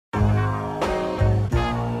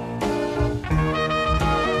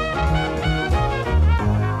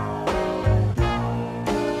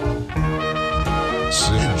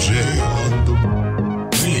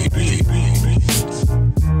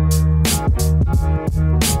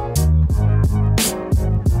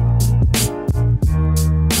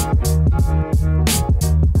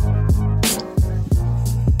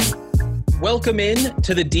Welcome in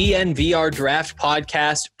to the DNVR Draft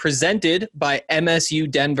Podcast presented by MSU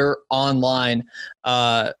Denver Online.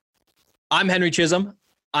 I'm Henry Chisholm.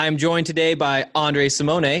 I'm joined today by Andre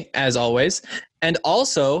Simone, as always, and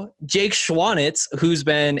also Jake Schwanitz, who's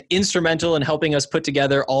been instrumental in helping us put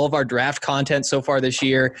together all of our draft content so far this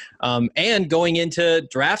year. And going into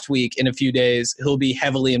draft week in a few days, he'll be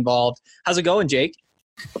heavily involved. How's it going, Jake?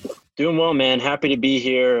 Doing well, man. Happy to be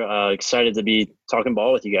here. Excited to be talking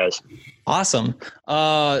ball with you guys. Awesome.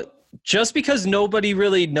 Just because nobody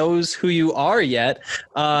really knows who you are yet,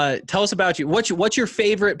 tell us about you. What's your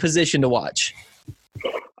favorite position to watch?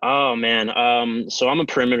 Oh, man. So I'm a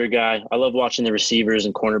perimeter guy. I love watching the receivers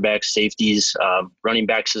and cornerbacks, safeties, running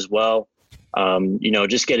backs as well.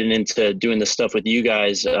 Just getting into doing this stuff with you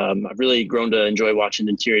guys. I've really grown to enjoy watching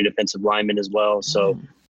interior defensive linemen as well. So,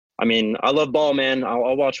 I mean, I love ball, man.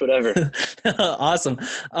 I'll watch whatever. Awesome.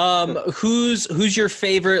 Who's your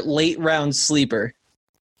favorite late round sleeper?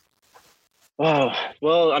 Oh,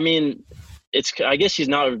 well, I mean, I guess he's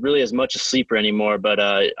not really as much a sleeper anymore, but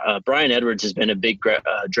Brian Edwards has been a big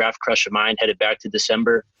draft crush of mine headed back to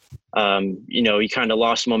December. He kind of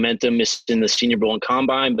lost momentum in the Senior Bowl and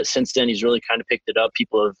Combine, but since then he's really kind of picked it up.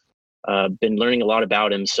 People have been learning a lot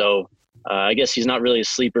about him. So I guess he's not really a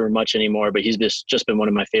sleeper much anymore, but he's just been one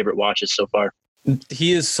of my favorite watches so far.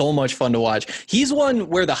 He is so much fun to watch. He's one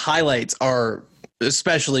where the highlights are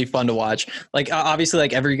especially fun to watch. Like, obviously,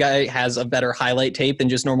 like, every guy has a better highlight tape than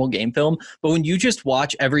just normal game film, but when you just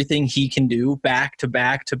watch everything he can do back to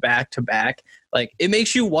back to back to back, like, it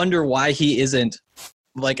makes you wonder why he isn't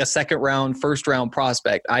like a second round, first round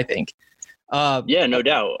prospect, I think. Yeah, no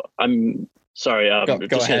doubt. I'm sorry. Go just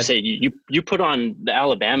going ahead. to say, you put on the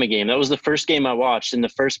Alabama game. That was the first game I watched. In the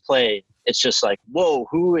first play, it's just like, whoa,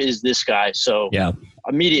 who is this guy? So yeah,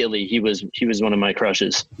 immediately he was one of my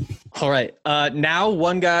crushes. All right. Now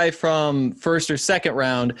one guy from first or second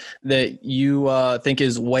round that you think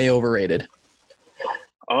is way overrated.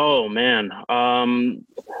 Oh man.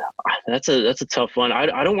 That's a tough one.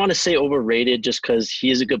 I don't want to say overrated just because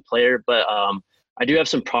he is a good player, but I do have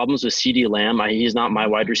some problems with CeeDee Lamb. He's not my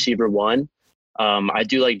wide receiver one. I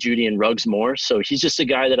do like Julian Ruggs more. So he's just a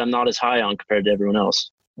guy that I'm not as high on compared to everyone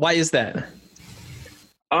else. Why is that?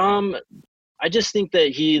 I just think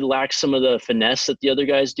that he lacks some of the finesse that the other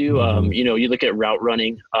guys do. You look at route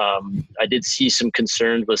running. I did see some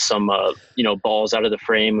concerns with some, balls out of the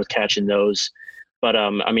frame with catching those. But,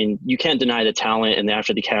 you can't deny the talent and the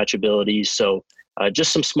after the catch ability. So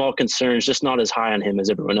just some small concerns, just not as high on him as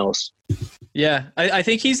everyone else. Yeah, I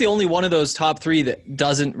think he's the only one of those top three that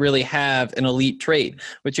doesn't really have an elite trait.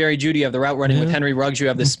 With Jerry Jeudy, you have the route running. With Henry Ruggs, you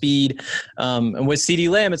have the speed. And with CeeDee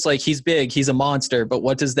Lamb, it's like he's big, he's a monster. But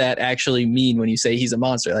what does that actually mean when you say he's a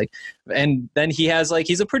monster? Like, and then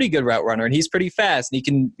he's a pretty good route runner and he's pretty fast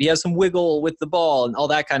and he has some wiggle with the ball and all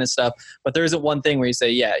that kind of stuff. But there isn't one thing where you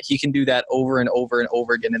say, yeah, he can do that over and over and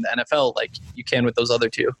over again in the NFL like you can with those other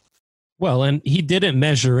two. Well, and he didn't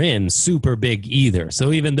measure in super big either.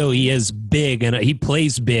 So even though he is big and he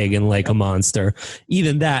plays big and like a monster,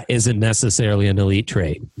 even that isn't necessarily an elite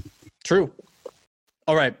trait. True.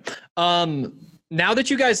 All right. Now that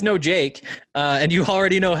you guys know Jake and you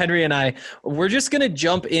already know Henry and I, we're just going to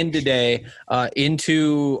jump in today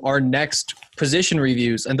into our next position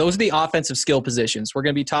reviews. And those are the offensive skill positions. We're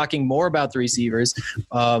going to be talking more about the receivers.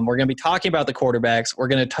 We're going to be talking about the quarterbacks. We're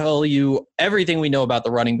going to tell you everything we know about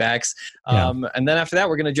the running backs. And then after that,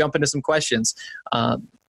 we're going to jump into some questions.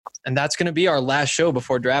 And that's going to be our last show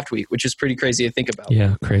before draft week, which is pretty crazy to think about.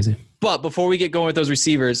 Yeah, crazy. But before we get going with those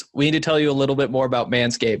receivers, we need to tell you a little bit more about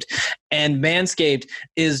Manscaped. And Manscaped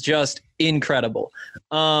is just incredible.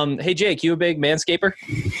 Hey, Jake, you a big Manscaper?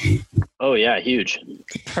 Oh, yeah, huge.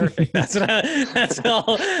 Perfect. That's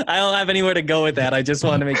all. I don't have anywhere to go with that. I just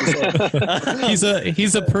wanted to make you say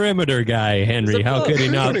He's a perimeter guy, Henry. How could he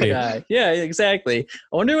not be? Guy. Yeah, exactly.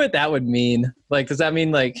 I wonder what that would mean. Like, does that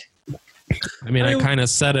mean like... I kind of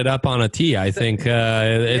set it up on a tee. I think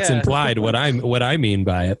it's implied what I mean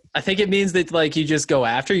by it. I think it means that like you just go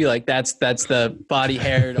after you like that's the body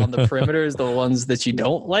hair on the perimeter is the ones that you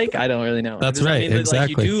don't like. I don't really know. That's right. That, Like,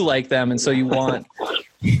 exactly. you do like them, and so you want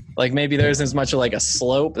like maybe there isn't as much of like a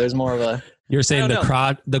slope. There's more of a. You're saying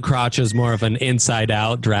the crotch is more of an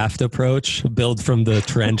inside-out draft approach, build from the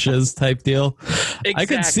trenches type deal. Exactly. I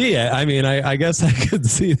could see it. I guess I could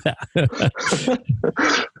see that.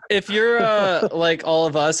 If you're like all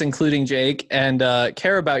of us, including Jake, and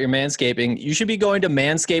care about your manscaping, you should be going to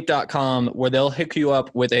manscaped.com where they'll hook you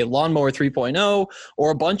up with a Lawnmower 3.0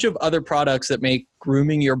 or a bunch of other products that make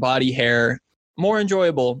grooming your body hair more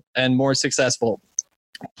enjoyable and more successful.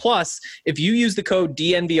 Plus, if you use the code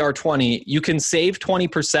DNVR20, you can save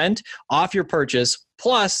 20% off your purchase.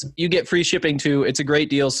 Plus, you get free shipping too. It's a great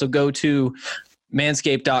deal. So go to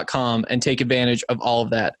manscaped.com and take advantage of all of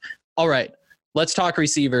that. All right, let's talk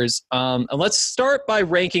receivers. And let's start by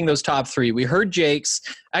ranking those top three. We heard Jake's.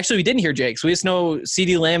 Actually, we didn't hear Jake's. We just know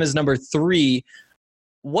CeeDee Lamb is number 3.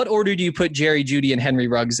 What order do you put Jerry Jeudy and Henry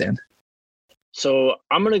Ruggs in? So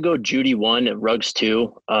I'm going to go Jeudy 1 and Ruggs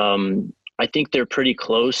 2. I think they're pretty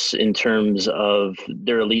close in terms of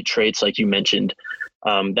their elite traits, like you mentioned.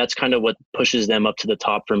 That's kind of what pushes them up to the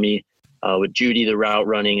top for me. With Jeudy, the route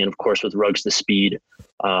running, and of course with Ruggs, the speed.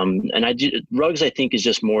 Ruggs, I think, is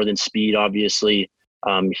just more than speed. Obviously,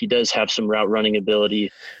 he does have some route running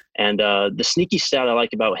ability, and the sneaky stat I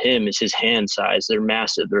like about him is his hand size. They're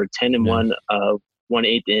massive. They're 10 and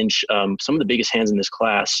 1/8 inch. Some of the biggest hands in this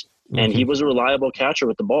class, and he was a reliable catcher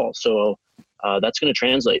with the ball. So that's going to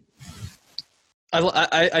translate.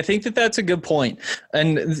 I think that's a good point.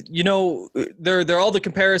 And, you know, there are all the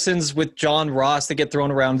comparisons with John Ross that get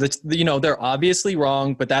thrown around. That's, you know, they're obviously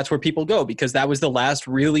wrong, but that's where people go because that was the last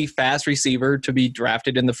really fast receiver to be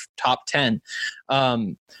drafted in the top 10.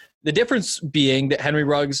 The difference being that Henry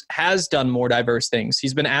Ruggs has done more diverse things.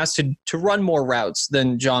 He's been asked to run more routes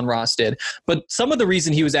than John Ross did. But some of the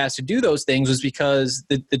reason he was asked to do those things was because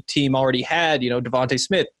the team already had, you know, Devontae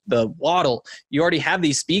Smith, the Waddle. You already have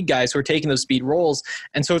these speed guys who are taking those speed roles.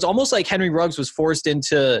 And so it's almost like Henry Ruggs was forced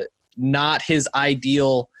into not his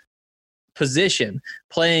ideal position,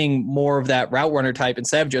 playing more of that route runner type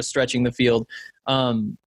instead of just stretching the field.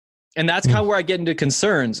 And that's kind of where I get into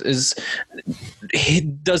concerns is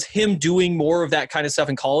does him doing more of that kind of stuff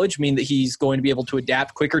in college mean that he's going to be able to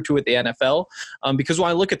adapt quicker to it in the NFL? Because when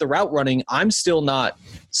I look at the route running, I'm still not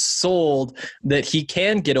sold that he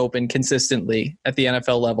can get open consistently at the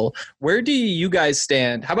NFL level. Where do you guys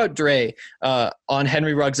stand? How about Dre on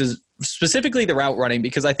Henry Ruggs' specifically the route running?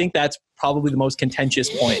 Because I think that's probably the most contentious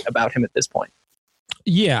point about him at this point.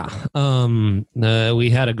 Yeah, we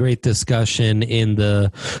had a great discussion in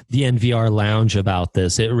the NVR lounge about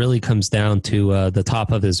this. It really comes down to the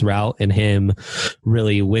top of his route and him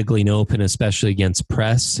really wiggling open, especially against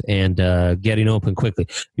press and getting open quickly.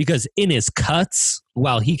 Because in his cuts,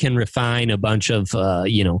 while he can refine a bunch of,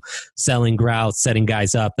 selling routes, setting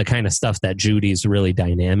guys up, the kind of stuff that Jeudy's really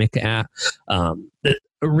dynamic at,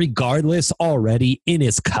 regardless, already in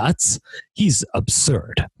his cuts, he's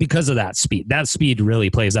absurd because of that speed. That speed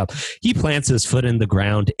really plays up. He plants his foot in the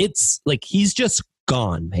ground. It's like he's just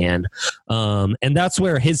gone, man. And that's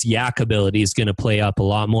where his yak ability is going to play up a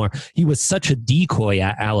lot more. He was such a decoy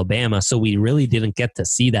at Alabama, so we really didn't get to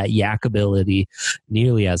see that yak ability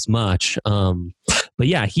nearly as much. But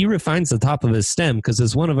yeah, he refines the top of his stem because,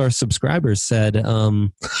 as one of our subscribers said,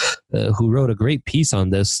 who wrote a great piece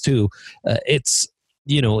on this too,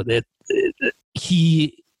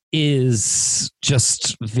 he is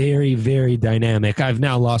just very, very dynamic. I've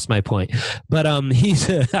now lost my point, but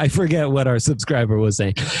I forget what our subscriber was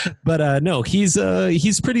saying, but no, he's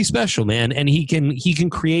pretty special, man, and he can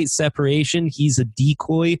create separation. He's a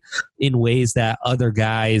decoy in ways that other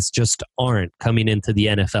guys just aren't coming into the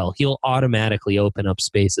NFL. He'll automatically open up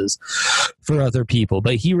spaces for other people,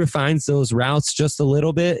 but he refines those routes just a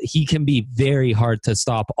little bit. He can be very hard to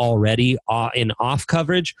stop already in off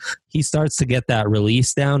coverage. He starts to get that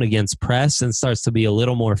release down against press and starts to be a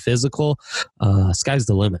little more physical. Sky's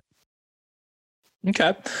the limit.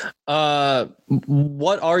 Okay.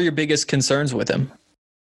 What are your biggest concerns with him?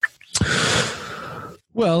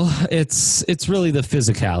 Well, it's really the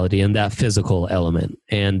physicality and that physical element.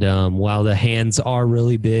 And while the hands are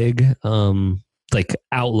really big, like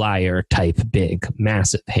outlier type big,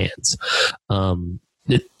 massive hands,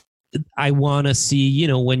 I want to see,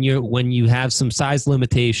 when you have some size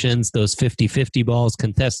limitations, those 50-50 balls,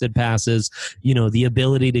 contested passes, the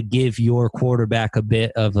ability to give your quarterback a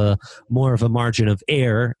bit of more of a margin of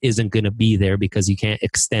error isn't going to be there because you can't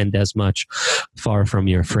extend as much far from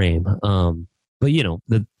your frame.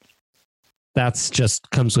 But that's just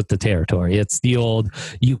comes with the territory. It's the old,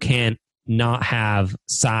 you can't not have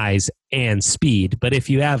size and speed, but if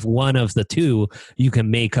you have one of the two, you can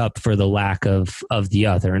make up for the lack of the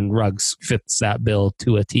other, and Ruggs fits that bill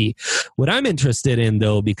to a T. What I'm interested in,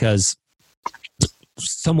 though, because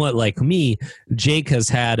somewhat like me, Jake has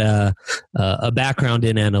had a background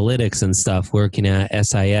in analytics and stuff, working at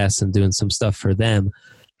SIS and doing some stuff for them.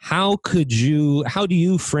 How do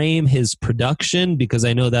you frame his production? Because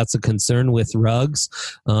I know that's a concern with Ruggs.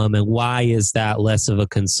 And why is that less of a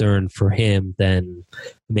concern for him than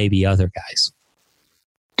maybe other guys?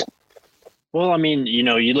 Well, I mean,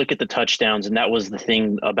 you look at the touchdowns, and that was the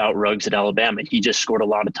thing about Ruggs at Alabama. He just scored a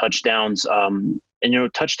lot of touchdowns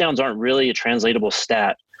And, touchdowns aren't really a translatable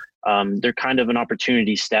stat. They're kind of an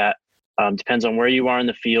opportunity stat. Depends on where you are in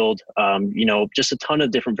the field. Just a ton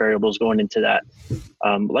of different variables going into that.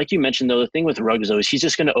 Like you mentioned, though, the thing with Ruggs, though, is he's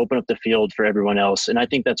just going to open up the field for everyone else. And I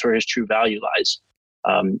think that's where his true value lies.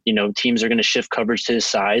 Teams are going to shift coverage to his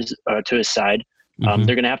side. Mm-hmm.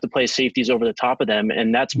 They're going to have to play safeties over the top of them.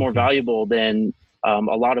 And that's more valuable than a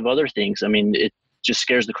lot of other things. I mean, it just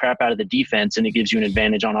scares the crap out of the defense and it gives you an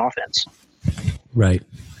advantage on offense. Right.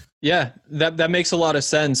 Yeah, that makes a lot of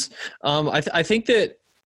sense. I think that,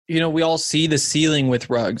 we all see the ceiling with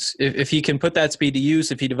Ruggs. If he can put that speed to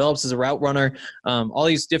use, if he develops as a route runner, all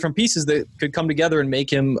these different pieces that could come together and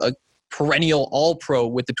make him a perennial all-pro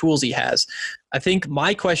with the tools he has. I think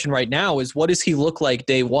my question right now is, what does he look like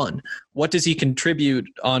day one? What does he contribute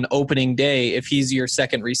on opening day if he's your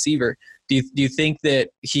second receiver? Do you think that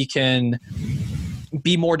he can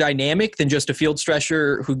be more dynamic than just a field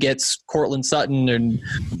stretcher who gets Courtland Sutton and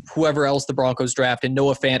whoever else the Broncos draft and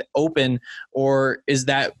Noah Fant open, or is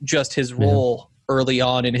that just his role early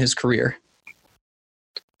on in his career?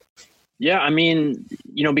 Yeah, I mean,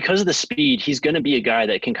 because of the speed, he's going to be a guy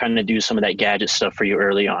that can kind of do some of that gadget stuff for you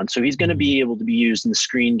early on. So he's going to be able to be used in the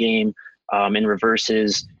screen game, in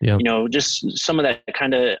reverses, just some of that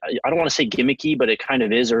kind of, I don't want to say gimmicky, but it kind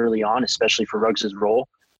of is early on, especially for Ruggs' role.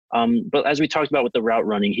 But as we talked about with the route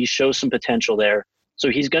running, he shows some potential there.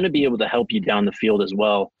 So he's going to be able to help you down the field as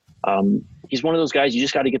well. He's one of those guys, you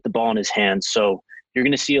just got to get the ball in his hands. So you're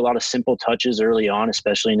going to see a lot of simple touches early on,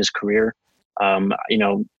 especially in his career.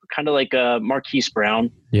 Kind of like Marquise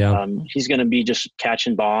Brown. Yeah. He's going to be just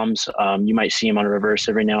catching bombs. You might see him on a reverse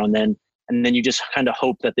every now and then. And then you just kind of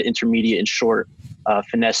hope that the intermediate and short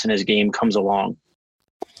finesse in his game comes along.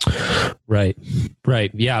 Right.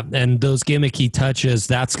 Yeah. And those gimmicky touches,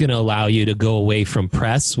 that's going to allow you to go away from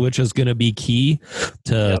press, which is going to be key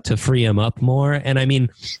to free him up more. And I mean,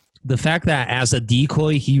 the fact that as a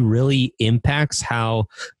decoy, he really impacts how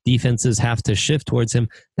defenses have to shift towards him,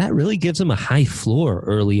 that really gives him a high floor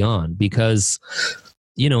early on because,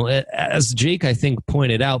 as Jake, I think,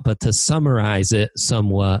 pointed out, but to summarize it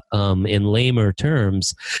somewhat in lamer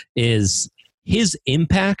terms, is his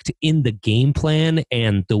impact in the game plan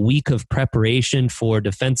and the week of preparation for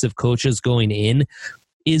defensive coaches going in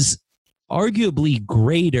is arguably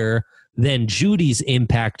greater than Judy's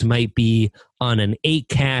impact might be on an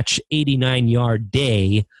 8-catch, 89-yard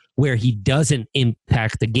day where he doesn't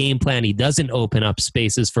impact the game plan. He doesn't open up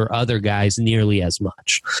spaces for other guys nearly as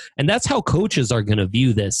much. And that's how coaches are going to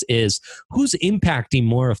view this, is who's impacting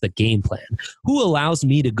more of the game plan? Who allows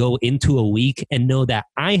me to go into a week and know that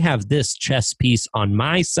I have this chess piece on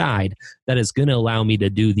my side that is going to allow me to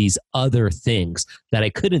do these other things that I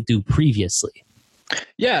couldn't do previously?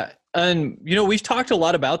 Yeah. And, we've talked a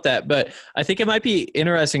lot about that, but I think it might be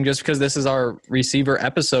interesting just because this is our receiver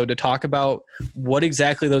episode to talk about what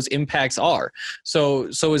exactly those impacts are. So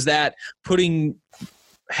is that putting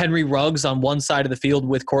Henry Ruggs on one side of the field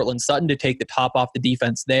with Courtland Sutton to take the top off the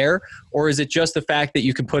defense there? Or is it just the fact that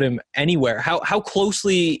you can put him anywhere? How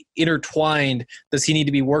closely intertwined does he need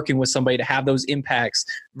to be working with somebody to have those impacts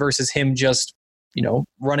versus him just,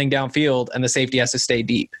 running downfield and the safety has to stay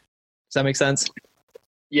deep? Does that make sense?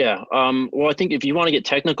 Yeah. Well, I think if you want to get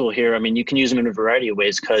technical here, I mean, you can use them in a variety of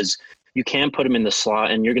ways because you can put them in the slot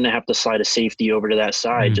and you're going to have to slide a safety over to that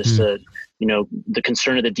side just to, the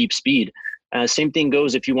concern of the deep speed. Same thing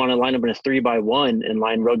goes if you want to line up in a 3-by-1 and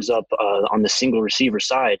line Ruggs up on the single receiver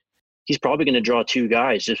side. He's probably going to draw two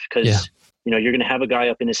guys just because, you're going to have a guy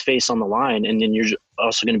up in his face on the line and then you're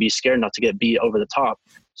also going to be scared not to get beat over the top.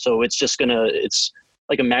 So it's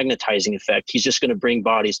like a magnetizing effect. He's just going to bring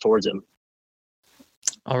bodies towards him.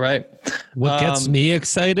 All right. What gets me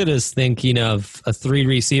excited is thinking of a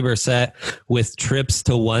 3-receiver set with trips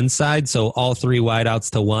to one side. So all 3 wideouts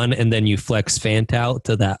to one, and then you flex Fant out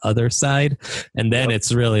to that other side. And then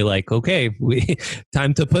it's really like, okay,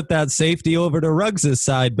 time to put that safety over to Ruggs'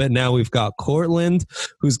 side. But now we've got Courtland,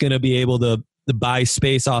 who's going to be able to buy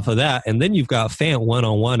space off of that. And then you've got Fant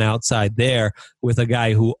one-on-one outside there with a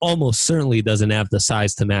guy who almost certainly doesn't have the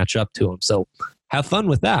size to match up to him. So have fun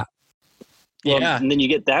with that. Well, and then you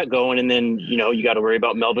get that going, and then, you got to worry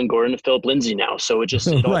about Melvin Gordon and Philip Lindsay now. So it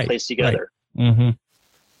all plays together. Right. Mm-hmm.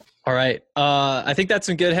 All right. I think that's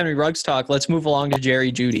some good Henry Ruggs talk. Let's move along to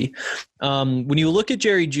Jerry Jeudy. When you look at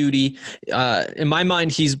Jerry Jeudy, in my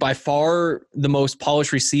mind, he's by far the most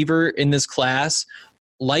polished receiver in this class,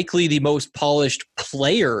 likely the most polished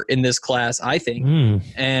player in this class, I think.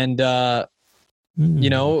 And,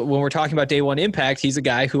 when we're talking about day one impact, he's a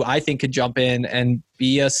guy who I think could jump in and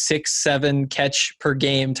be a 6-7 catch per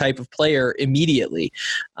game type of player immediately.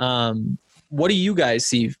 What do you guys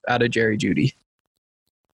see out of Jerry Jeudy?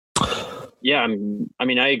 Yeah, I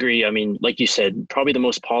mean, I agree. I mean, like you said, probably the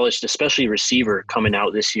most polished, especially receiver coming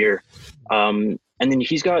out this year. And then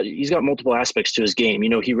he's got multiple aspects to his game. You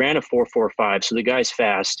know, he ran a 4.45, so the guy's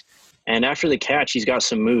fast. And after the catch, he's got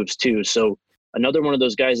some moves too. So another one of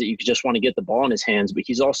those guys that you just want to get the ball in his hands, but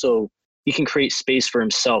he can create space for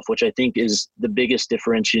himself, which I think is the biggest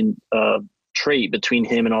differentiating trait between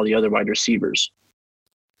him and all the other wide receivers.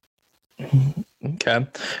 Okay.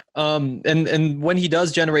 And when he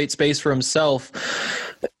does generate space for himself,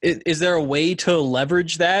 is there a way to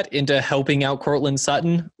leverage that into helping out Courtland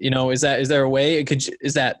Sutton? You know, is there a way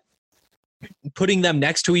is that putting them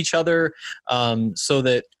next to each other so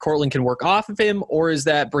that Courtland can work off of him, or is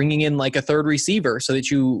that bringing in like a third receiver so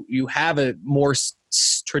that you have a more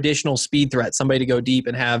traditional speed threat, somebody to go deep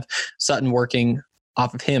and have Sutton working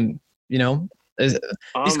off of him, you know?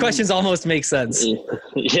 These questions almost make sense.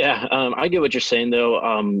 Yeah, I get what you're saying, though.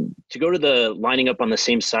 To go to the lining up on the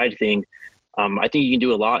same side thing, I think you can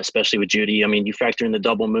do a lot, especially with Jeudy. I mean, you factor in the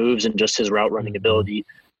double moves and just his route running ability.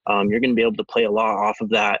 You're going to be able to play a lot off of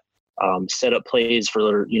that, set up plays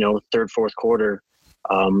for, third, fourth quarter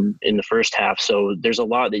in the first half. So there's a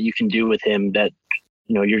lot that you can do with him that,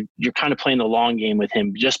 you're kind of playing the long game with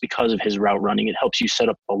him just because of his route running. It helps you set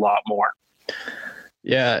up a lot more.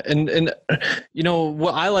 Yeah, and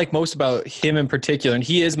what I like most about him in particular, and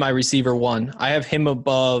he is my receiver one. I have him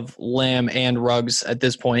above Lamb and Ruggs at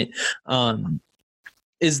this point.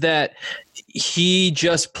 Is that he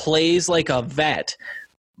just plays like a vet,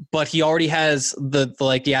 but he already has the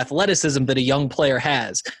athleticism that a young player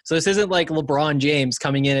has. So this isn't like LeBron James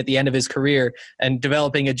coming in at the end of his career and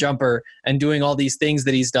developing a jumper and doing all these things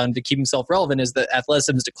that he's done to keep himself relevant as the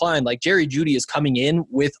athleticism's declined. Like Jerry Jeudy is coming in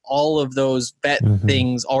with all of those vet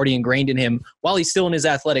things already ingrained in him while he's still in his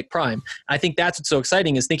athletic prime. I think that's what's so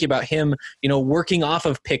exciting is thinking about him, working off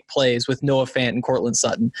of pick plays with Noah Fant and Courtland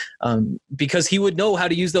Sutton, because he would know how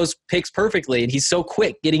to use those picks perfectly. And he's so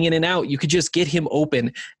quick getting in and out. You could just get him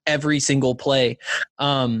open every single play.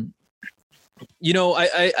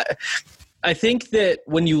 I think that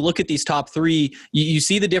when you look at these top three, you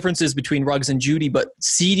see the differences between Ruggs and Jeudy, but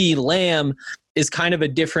CeeDee Lamb is kind of a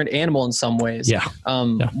different animal in some ways. Yeah.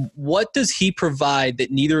 What does he provide that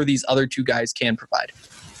neither of these other two guys can provide?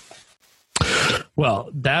 Well,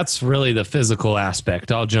 that's really the physical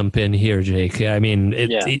aspect. I'll jump in here, Jake. I mean,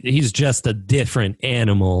 he's just a different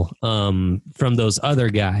animal from those other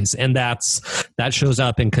guys. And that shows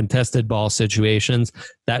up in contested ball situations.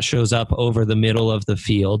 That shows up over the middle of the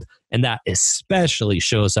field. And that especially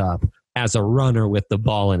shows up as a runner with the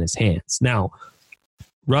ball in his hands. Now,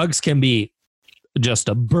 Ruggs can be just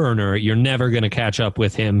a burner. You're never going to catch up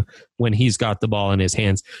with him when he's got the ball in his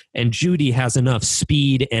hands. And Jeudy has enough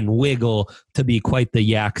speed and wiggle to be quite the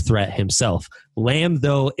yak threat himself. Lamb,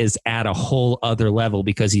 though, is at a whole other level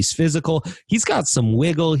because he's physical. He's got some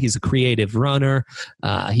wiggle. He's a creative runner.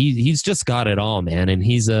 He's just got it all, man. And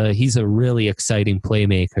he's a really exciting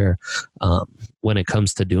playmaker when it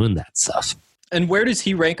comes to doing that stuff. And where does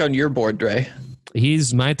he rank on your board, Dre?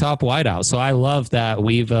 He's my top wideout. So I love that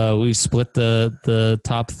we've split the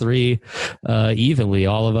top three evenly.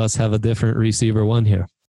 All of us have a different receiver one here.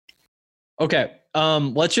 Okay.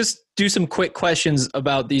 Let's just do some quick questions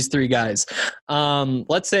about these three guys.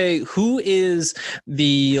 Let's say, who is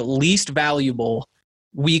the least valuable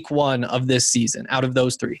week one of this season out of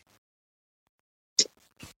those three?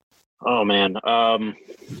 Oh man.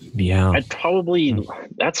 Yeah.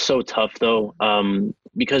 That's so tough though.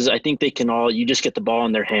 Because I think they can you just get the ball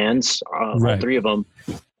in their hands, right. All three of them,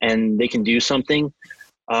 and they can do something.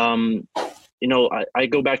 I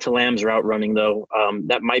go back to Lamb's route running though.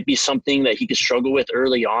 That might be something that he could struggle with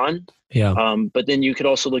early on. Yeah. But then you could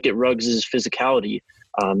also look at Ruggs' physicality.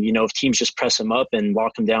 If teams just press him up and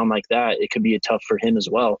lock him down like that, it could be tough for him as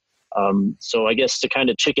well. So I guess to kind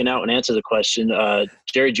of chicken out and answer the question,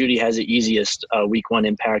 Jerry Jeudy has the easiest week one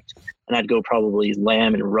impact, and I'd go probably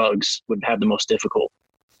Lamb and Ruggs would have the most difficult.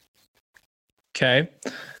 Okay.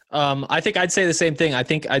 I think I'd say the same thing. I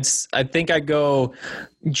think I'd go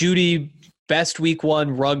Jeudy best week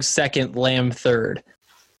one, Ruggs second, Lamb third.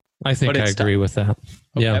 I think I agree with that.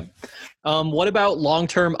 Okay. Yeah. What about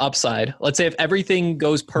long-term upside? Let's say if everything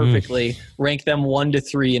goes perfectly, rank them 1 to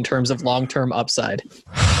 3 in terms of long-term upside.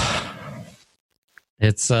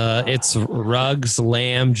 It's Ruggs,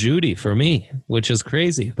 Lamb, Jeudy for me, which is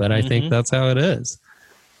crazy, but I think that's how it is.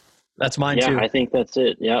 That's mine too. Yeah, I think that's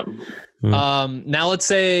it. Yeah. Now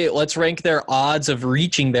let's rank their odds of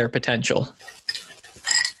reaching their potential.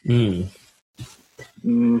 I'd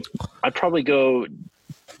probably go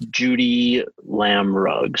Jeudy, Lamb,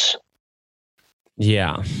 Ruggs.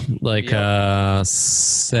 Yeah, like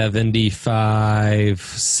 75,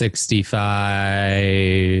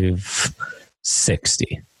 65,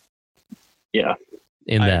 60. Yeah.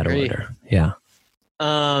 In that order. Yeah.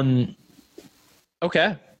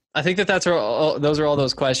 Okay. I think those are all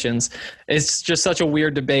those questions. It's just such a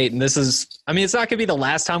weird debate. And it's not going to be the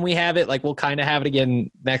last time we have it. Like, we'll kind of have it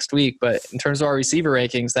again next week. But in terms of our receiver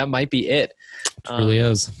rankings, that might be it. It really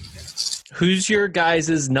is. Who's your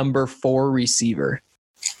guys' number 4 receiver?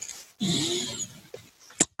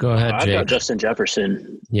 Go ahead, Jake. I've got Justin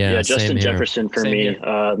Jefferson. Yeah, Justin Jefferson for me.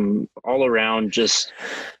 All around, just,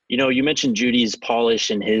 you mentioned Judy's polish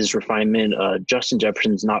and his refinement. Justin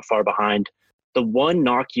Jefferson's not far behind. The one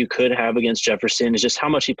knock you could have against Jefferson is just how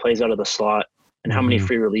much he plays out of the slot and how many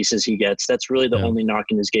free releases he gets. That's really the only knock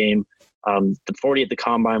in his game. The 40 at the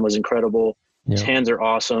combine was incredible. His hands are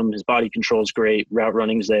awesome. His body control is great. Route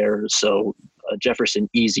running's there. So Jefferson,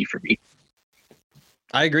 easy for me.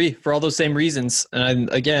 I agree for all those same reasons. And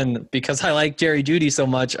again, because I like Jerry Jeudy so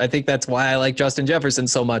much, I think that's why I like Justin Jefferson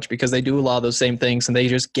so much, because they do a lot of those same things and they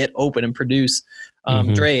just get open and produce.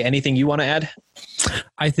 Dre, anything you want to add?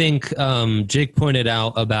 I think Jake pointed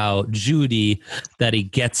out about Jeudy that he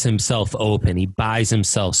gets himself open. He buys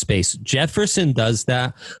himself space. Jefferson does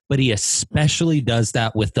that, but he especially does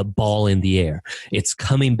that with the ball in the air. It's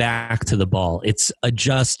coming back to the ball. It's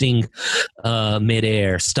adjusting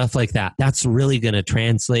midair, stuff like that. That's really going to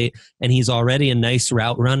translate. And he's already a nice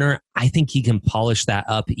route runner. I think he can polish that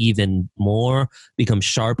up even more, become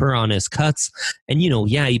sharper on his cuts. And,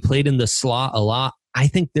 he played in the slot a lot. I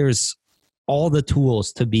think there's all the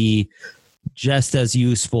tools to be just as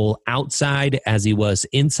useful outside as he was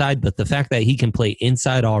inside. But the fact that he can play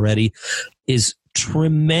inside already is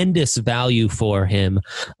tremendous value for him.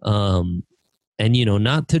 And,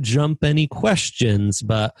 not to jump any questions,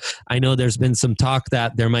 but I know there's been some talk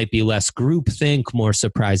that there might be less groupthink, more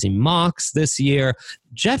surprising mocks this year.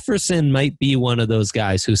 Jefferson might be one of those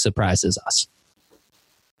guys who surprises us.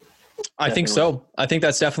 I think so. I think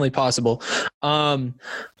that's definitely possible.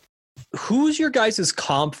 Who's your guys'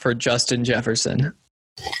 comp for Justin Jefferson?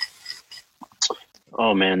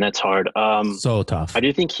 Oh man, that's hard. So tough. I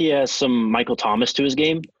do think he has some Michael Thomas to his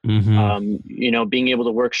game. Being able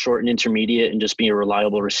to work short and intermediate and just be a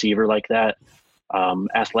reliable receiver like that.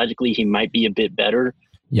 Athletically, he might be a bit better.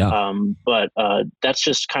 Yeah. But that's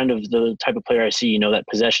just kind of the type of player I see, that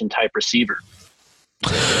possession type receiver.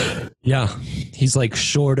 Yeah, he's like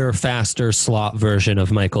shorter, faster slot version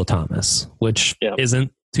of Michael Thomas, which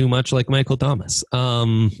isn't too much like Michael Thomas.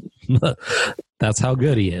 That's how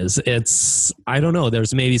good he is. I don't know.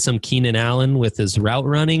 There's maybe some Keenan Allen with his route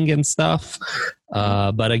running and stuff.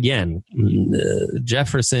 But again,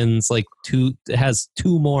 Jefferson's has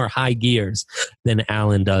 2 more high gears than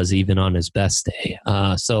Allen does even on his best day.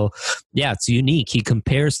 It's unique. He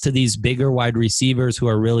compares to these bigger wide receivers who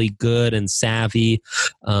are really good and savvy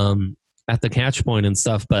at the catch point and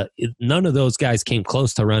stuff. But none of those guys came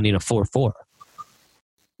close to running a 4.4.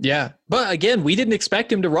 Yeah. But again, we didn't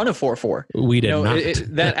expect him to run a 4.4. We did not.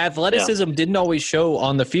 That athleticism didn't always show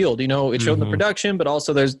on the field. It showed in the production, but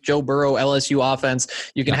also there's Joe Burrow, LSU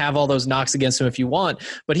offense. You can have all those knocks against him if you want.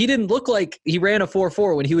 But he didn't look like he ran a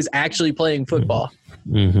 4.4 when he was actually playing football.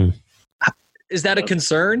 Is that a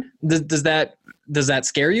concern? Does that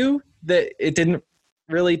scare you that it didn't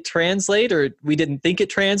really translate, or we didn't think it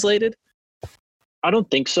translated? I don't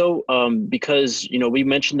think so, because, we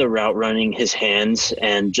mentioned the route running, his hands,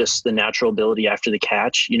 and just the natural ability after the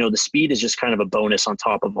catch. The speed is just kind of a bonus on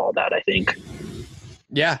top of all that, I think.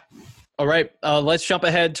 Yeah. All right. Let's jump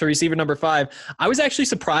ahead to receiver number 5. I was actually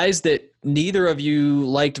surprised that neither of you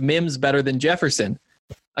liked Mims better than Jefferson.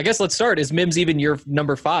 I guess let's start. Is Mims even your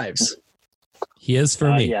number 5s? He is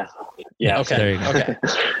for me. Yeah. Okay. There you go. Okay.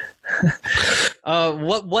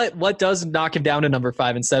 What does knock him down to number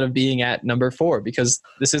 5 instead of being at number 4? Because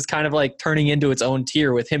this is kind of like turning into its own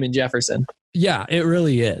tier with him and Jefferson. Yeah, it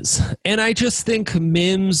really is. And I just think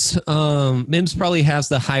Mims probably has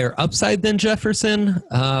the higher upside than Jefferson,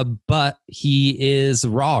 but he is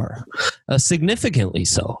raw, significantly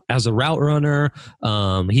so. As a route runner,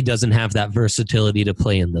 he doesn't have that versatility to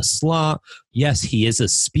play in the slot. Yes, he is a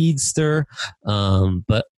speedster,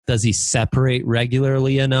 but does he separate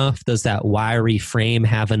regularly enough? Does that wiry frame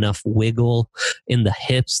have enough wiggle in the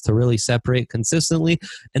hips to really separate consistently?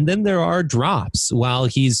 And then there are drops. While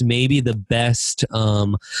he's maybe the best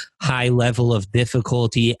high level of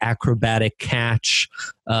difficulty acrobatic catch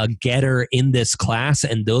getter in this class,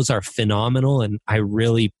 and those are phenomenal, and I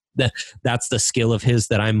really that's the skill of his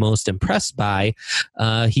that I'm most impressed by.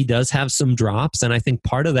 He does have some drops, and I think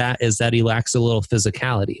part of that is that he lacks a little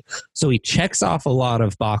physicality. So he checks off a lot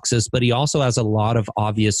of boxes, but he also has a lot of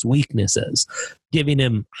obvious weaknesses, giving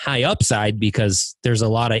him high upside because there's a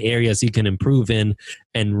lot of areas he can improve in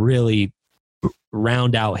and really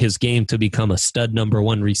round out his game to become a stud number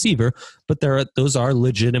one receiver. But those are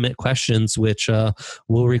legitimate questions which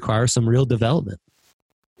will require some real development.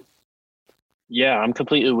 Yeah, I'm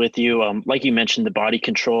completely with you. Like you mentioned, the body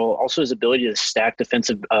control, also his ability to stack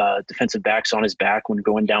defensive backs on his back when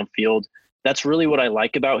going downfield. That's really what I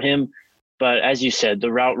like about him. But as you said,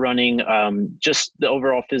 the route running, just the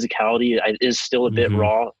overall physicality is still a bit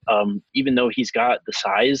raw, even though he's got the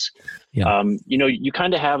size. Yeah. You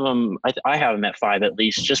kind of have him, I have him at 5 at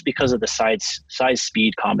least, just because of the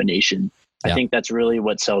size-speed combination. Yeah. I think that's really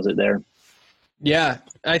what sells it there. Yeah,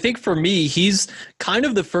 I think for me, he's kind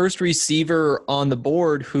of the first receiver on the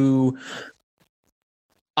board who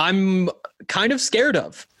I'm kind of scared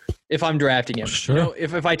of if I'm drafting him. Sure.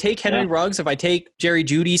 If I take Henry Ruggs, if I take Jerry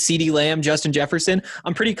Jeudy, CeeDee Lamb, Justin Jefferson,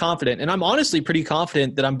 I'm pretty confident. And I'm honestly pretty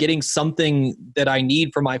confident that I'm getting something that I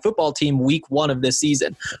need for my football team week 1 of this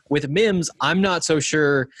season. With Mims, I'm not so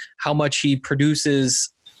sure how much he produces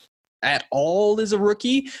at all as a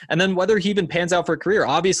rookie, and then whether he even pans out for a career.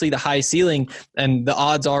 Obviously the high ceiling and the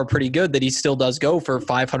odds are pretty good that he still does go for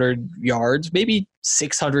 500 yards, maybe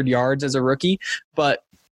 600 yards as a rookie, but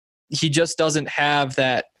he just doesn't have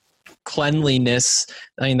that cleanliness,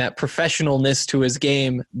 that professionalness to his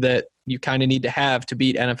game that you kind of need to have to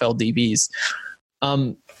beat NFL DBs.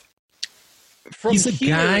 He's a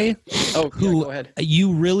guy who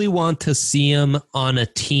you really want to see him on a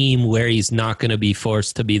team where he's not going to be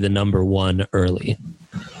forced to be the number one early.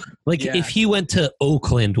 If he went to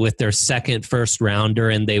Oakland with their second first rounder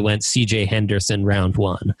and they went CJ Henderson round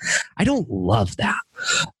 1, I don't love that.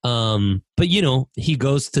 But he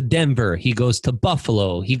goes to Denver, he goes to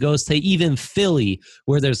Buffalo, he goes to even Philly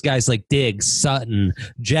where there's guys like Diggs, Sutton,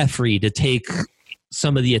 Jeffrey to take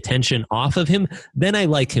some of the attention off of him, then I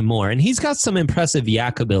like him more. And he's got some impressive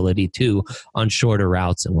yak ability too on shorter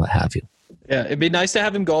routes and what have you. Yeah, it'd be nice to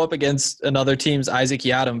have him go up against another team's Isaac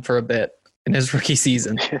Yiadom for a bit in his rookie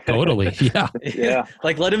season. Totally, yeah. Yeah.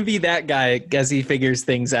 Let him be that guy as he figures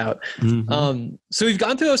things out. Mm-hmm. So we've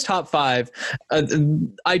gone through those top 5.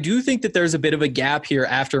 I do think that there's a bit of a gap here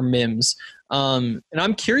after Mims. And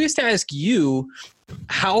I'm curious to ask you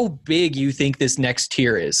how big you think this next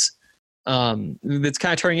tier is. That's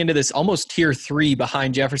kind of turning into this almost tier 3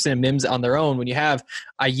 behind Jefferson and Mims on their own when you have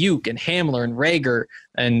Ayuk and Hamler and Rager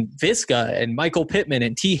and Visca and Michael Pittman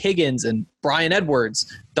and T. Higgins and Brian Edwards,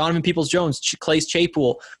 Donovan Peoples-Jones,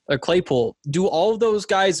 Claypool. Do all of those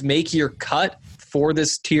guys make your cut for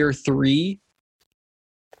this tier 3?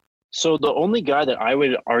 So the only guy that I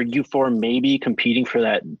would argue for maybe competing for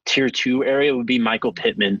that tier 2 area would be Michael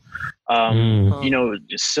Pittman.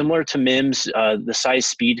 Similar to Mims, the size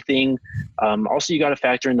speed thing. Also, you got to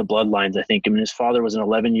factor in the bloodlines, I think. I mean, his father was an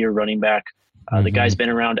 11-year running back. The guy's been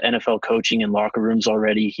around NFL coaching and locker rooms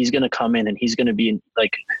already. He's going to come in and he's going to be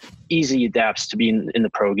easy adapts to be in the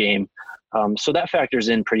pro game. So that factors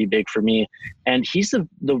in pretty big for me. And he's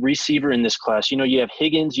the receiver in this class. You have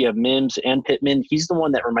Higgins, you have Mims and Pittman. He's the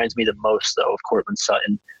one that reminds me the most, though, of Courtland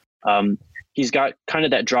Sutton. He's got kind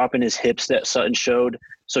of that drop in his hips that Sutton showed.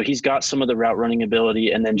 So he's got some of the route running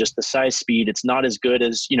ability and then just the size speed. It's not as good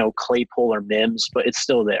as, Claypool or Mims, but it's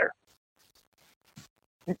still there.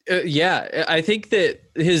 I think that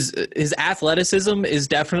his athleticism is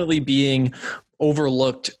definitely being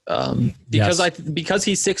overlooked because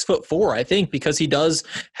he's 6'4", I think, because he does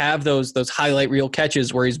have those highlight reel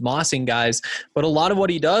catches where he's mossing guys. But a lot of what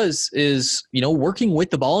he does is, working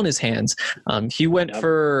with the ball in his hands. He went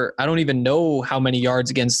for, I don't even know how many yards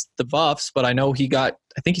against the Buffs, but I know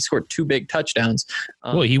I think he scored 2 big touchdowns.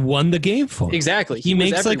 He won the game for him. Exactly. He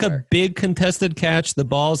makes a big contested catch. The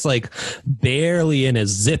ball's barely in his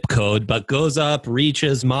zip code, but goes up,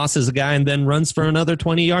 reaches, mosses a guy, and then runs for another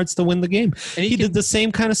 20 yards to win the game. And he did the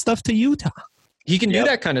same kind of stuff to Utah. He can do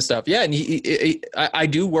that kind of stuff. Yeah. And I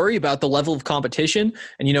do worry about the level of competition.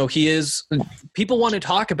 And, people want to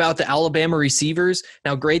talk about the Alabama receivers,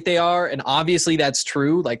 how great they are. And obviously that's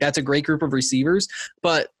true. That's a great group of receivers.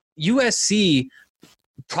 But USC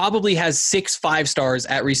probably has 6 5-stars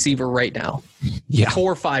at receiver right now. Yeah.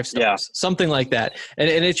 4 5-stars, something like that. And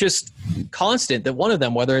it's just constant that one of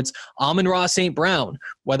them, whether it's Amon-Ra St. Brown,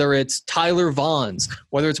 whether it's Tyler Vaughns,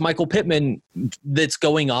 whether it's Michael Pittman that's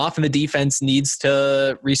going off and the defense needs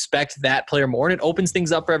to respect that player more, and it opens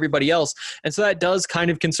things up for everybody else. And so that does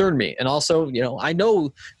kind of concern me. And also, I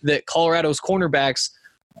know that Colorado's cornerbacks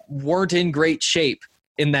weren't in great shape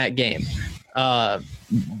in that game.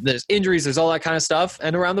 There's injuries, there's all that kind of stuff.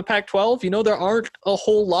 And around the Pac-12, there aren't a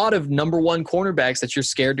whole lot of number one cornerbacks that you're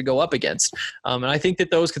scared to go up against. And I think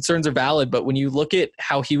that those concerns are valid. But when you look at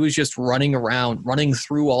how he was just running around, running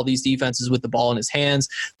through all these defenses with the ball in his hands,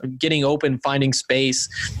 getting open, finding space,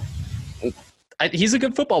 he's a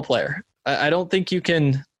good football player. I don't think you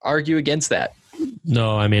can argue against that.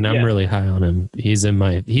 No, I mean, I'm really high on him.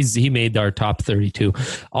 He made our top 32.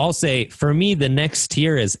 I'll say for me, the next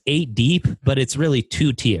tier is 8 deep, but it's really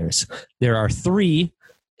 2 tiers. There are 3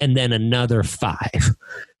 and then another 5.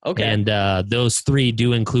 Okay. And those 3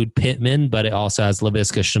 do include Pittman, but it also has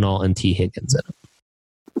Laviska Shenault and T. Higgins in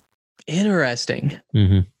it. Interesting.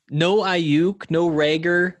 Mm-hmm. No Ayuk, no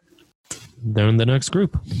Reagor. They're in the next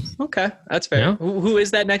group. Okay, that's fair. Yeah. Who is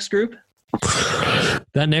that next group?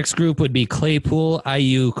 That next group would be Claypool,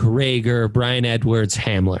 Ayuk, Reagor, Bryan Edwards,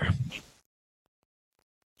 Hamler.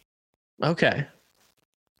 Okay.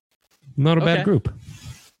 Not a bad group.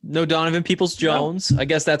 No Donovan Peoples-Jones. I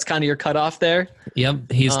guess that's kind of your cutoff there.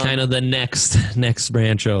 Yep, he's kind of the next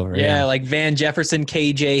branch over. Yeah, like Van Jefferson,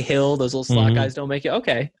 KJ Hill, those little slot guys don't make it.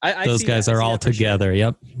 Okay. Those guys are all together.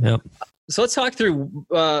 Sure. Yep. So let's talk through,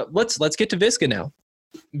 let's get to Viska now.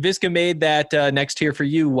 Viska made that next tier for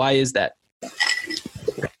you. Why is that?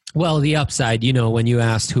 Well, the upside, when you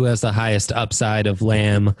asked who has the highest upside of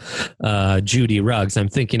Lamb, Judy, Ruggs, I'm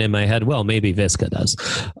thinking in my head, well, maybe Viska does.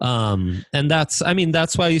 And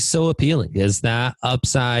that's why he's so appealing, is that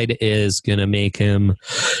upside is going to make him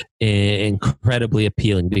incredibly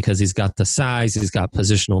appealing because he's got the size, he's got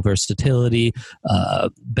positional versatility,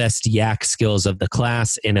 best yak skills of the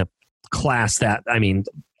class in a class that,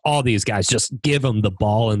 all these guys just give him the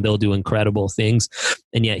ball and they'll do incredible things.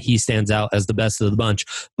 And yet he stands out as the best of the bunch.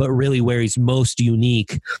 But really where he's most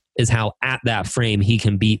unique is how at that frame he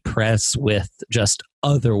can beat press with just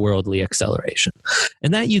otherworldly acceleration.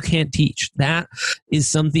 And that you can't teach. That is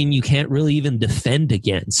something you can't really even defend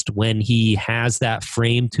against when he has that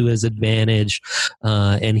frame to his advantage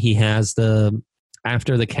and he has the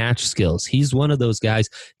after the catch skills. He's one of those guys.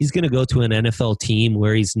 He's going to go to an NFL team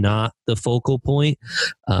where he's not the focal point,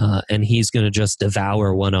 and he's going to just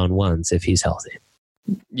devour one-on-ones if he's healthy.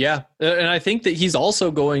 Yeah, and I think that he's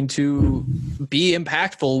also going to be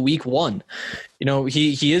impactful week 1.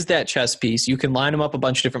 He is that chess piece. You can line him up a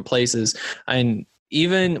bunch of different places, and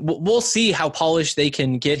even we'll see how polished they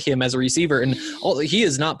can get him as a receiver. And he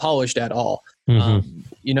is not polished at all. Mm-hmm.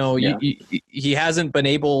 He hasn't been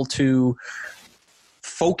able to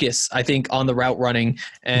focus, I think, on the route running.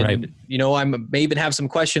 And, right. I may even have some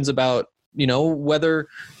questions about, whether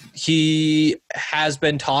he has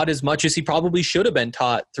been taught as much as he probably should have been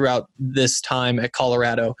taught throughout this time at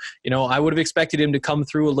Colorado. I would have expected him to come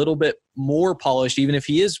through a little bit more polished, even if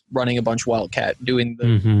he is running a bunch of Wildcat, doing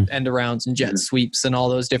the end arounds and jet sweeps and all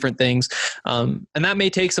those different things. And that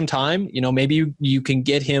may take some time. Maybe you can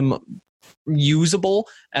get him usable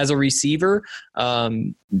as a receiver,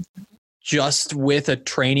 just with a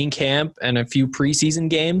training camp and a few preseason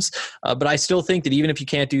games. But I still think that even if you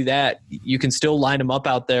can't do that, you can still line him up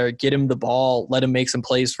out there, get him the ball, let him make some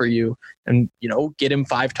plays for you, and, get him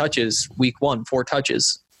 5 touches week 1, 4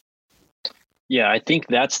 touches. Yeah, I think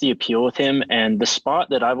that's the appeal with him. And the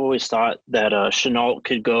spot that I've always thought that Shenault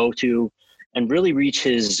could go to and really reach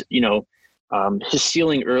his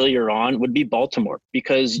ceiling earlier on would be Baltimore,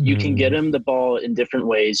 because you can get him the ball in different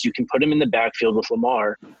ways. You can put him in the backfield with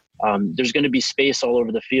Lamar. There's going to be space all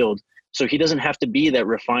over the field. So he doesn't have to be that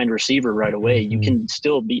refined receiver right away. You can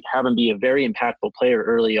still have him be a very impactful player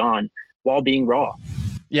early on while being raw.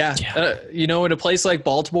 Yeah. In a place like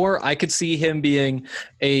Baltimore, I could see him being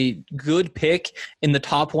a good pick in the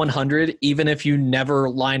top 100, even if you never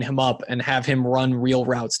line him up and have him run real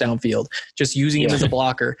routes downfield. Just using him as a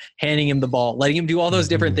blocker, handing him the ball, letting him do all those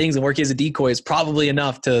different things and work as a decoy is probably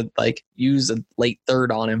enough to use a late third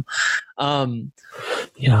on him.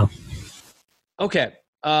 Yeah. Okay.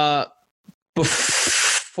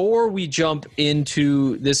 Before we jump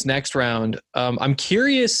into this next round, I'm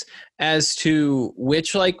curious as to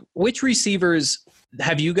which receivers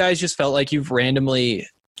have you guys just felt like you've randomly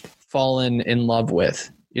fallen in love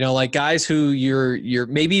with? Guys who you're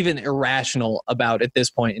maybe even irrational about at this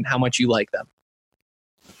point and how much you like them.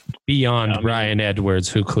 Beyond Bryan Edwards,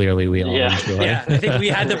 who clearly we all enjoy. Yeah, I think we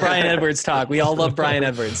had the Bryan Edwards talk. We all love Bryan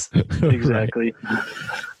Edwards. Exactly.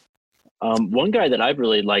 One guy that I've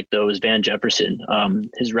really liked, though, is Van Jefferson.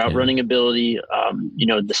 His route running ability,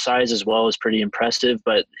 the size as well is pretty impressive,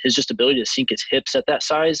 but his just ability to sink his hips at that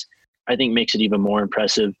size, I think makes it even more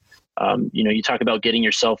impressive. You talk about getting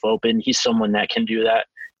yourself open. He's someone that can do that.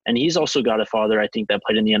 And he's also got a father, I think, that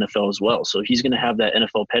played in the NFL as well. So he's going to have that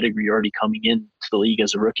NFL pedigree already coming into the league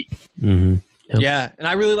as a rookie. Mm-hmm. Yep. Yeah, and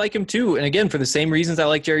I really like him too. And again, for the same reasons I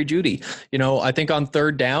like Jerry Jeudy. I think on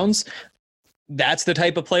third downs, that's the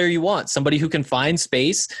type of player you want. Somebody who can find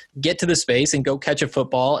space, get to the space, and go catch a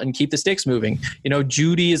football and keep the sticks moving.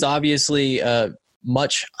 Jeudy is obviously a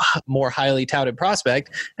much more highly touted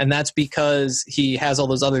prospect, and that's because he has all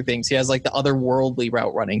those other things. He has like the otherworldly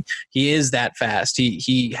route running. He is that fast.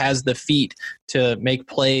 He has the feet to make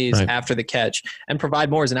plays after the catch and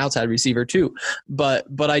provide more as an outside receiver too. But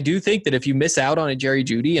I do think that if you miss out on a Jerry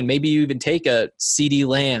Jeudy, and maybe you even take a CeeDee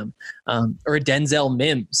Lamb or a Denzel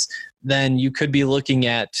Mims, then you could be looking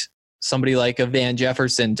at somebody like a Van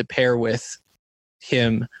Jefferson to pair with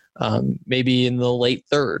him, maybe in the late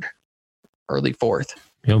third, early fourth.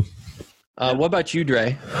 Yep. What about you,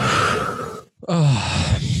 Dre?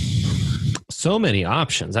 So many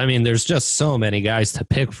options. I mean, there's just so many guys to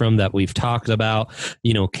pick from that we've talked about.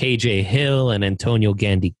 KJ Hill and Antonio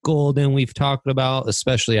Gandy-Golden we've talked about,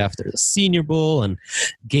 especially after the Senior Bowl, and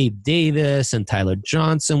Gabe Davis and Tyler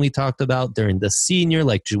Johnson we talked about during the Senior,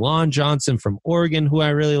 like Juwan Johnson from Oregon, who I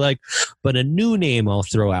really like. But a new name I'll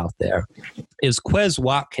throw out there is Quez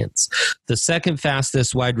Watkins, the second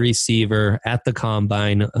fastest wide receiver at the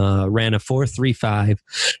Combine, ran a 4.35,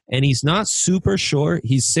 and he's not super short.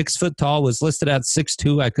 He's 6 foot tall, was listed at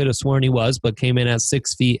 6'2". I could have sworn he was, but came in at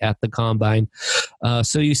 6 feet at the Combine.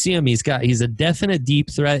 So you see him, he's a definite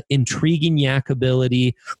deep threat, intriguing yak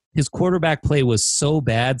ability. His quarterback play was so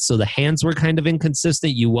bad, so the hands were kind of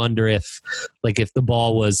inconsistent. You wonder if the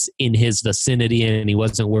ball was in his vicinity and he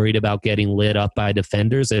wasn't worried about getting lit up by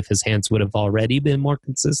defenders, if his hands would have already been more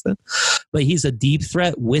consistent. But he's a deep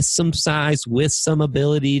threat with some size, with some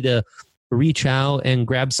ability to reach out and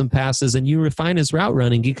grab some passes, and you refine his route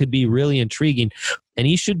running, he could be really intriguing. And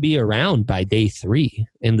he should be around by day 3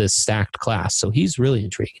 in this stacked class. So he's really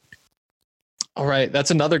intriguing. All right,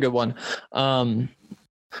 that's another good one.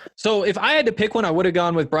 So if I had to pick one, I would have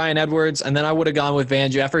gone with Bryan Edwards, and then I would have gone with Van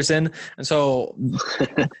Jefferson. And so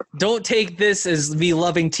don't take this as me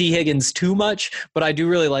loving T. Higgins too much, but I do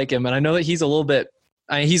really like him. And I know that he's a little bit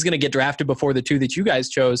he's going to get drafted before the two that you guys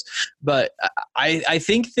chose, but I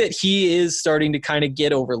think that he is starting to kind of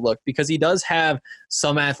get overlooked because he does have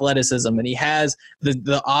some athleticism and he has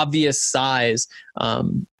the obvious size.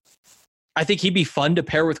 I think he'd be fun to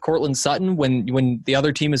pair with Courtland Sutton when the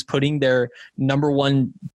other team is putting their number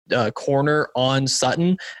one corner on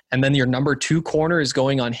Sutton, and then your number 2 corner is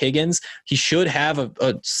going on Higgins. He should have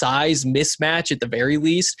a size mismatch at the very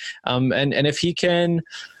least. And if he can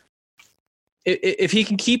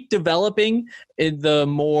keep developing in the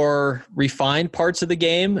more refined parts of the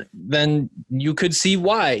game, then you could see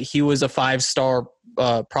why he was a 5-star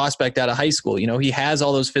prospect out of high school. He has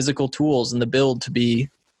all those physical tools and the build to be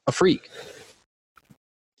a freak.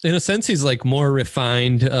 In a sense, he's like more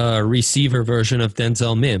refined receiver version of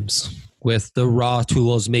Denzel Mims with the raw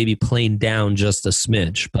tools maybe playing down just a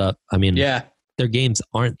smidge. But, I mean, yeah, their games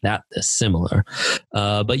aren't that dissimilar.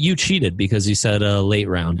 But you cheated because you said a late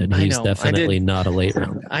round, and he's definitely not a late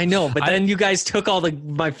round. I know, but then you guys took all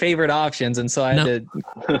my favorite options, and so I had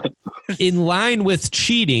to... In line with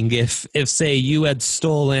cheating, if say you had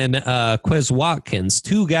stolen Quez Watkins,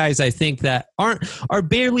 2 guys I think that are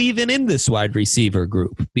barely even in this wide receiver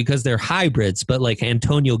group because they're hybrids, but like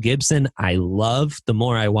Antonio Gibson, I love. The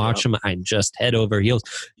more I watch him, I'm just head over heels.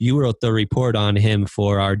 You wrote the report on him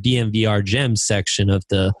for our DMVR Gems section of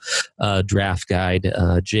the draft guide,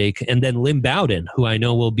 Jake, and then Lynn Bowden, who I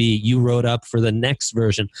know will be, you wrote up for the next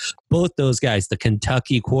version. Both those guys, the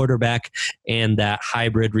Kentucky quarterback and that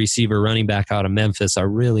hybrid receiver running back out of Memphis, are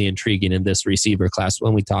really intriguing in this receiver class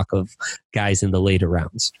when we talk of guys in the later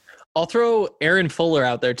rounds. I'll throw Aaron Fuller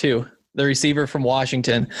out there too, the receiver from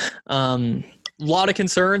Washington. A lot of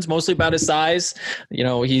concerns, mostly about his size.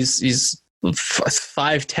 He's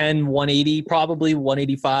 5'10", 180, probably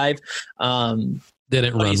 185.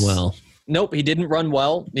 Didn't run well. Nope, he didn't run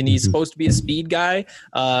well, and he's supposed to be a speed guy.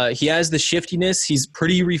 He has the shiftiness. He's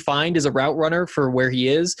pretty refined as a route runner for where he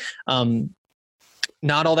is.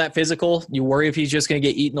 Not all that physical. You worry if he's just going to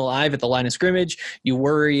get eaten alive at the line of scrimmage. You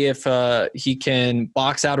worry if he can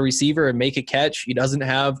box out a receiver and make a catch. He doesn't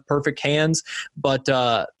have perfect hands, but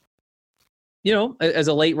as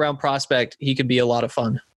a late round prospect, he could be a lot of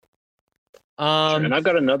fun. Sure. And I've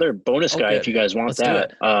got another bonus guy if you guys want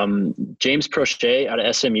that. James Prochet out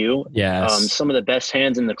of SMU. Yes. Some of the best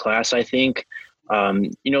hands in the class, I think.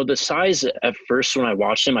 The size at first when I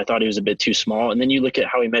watched him, I thought he was a bit too small. And then you look at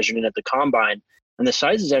how he measured in at the Combine, and the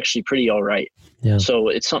size is actually pretty all right. Yeah. So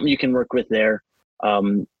it's something you can work with there.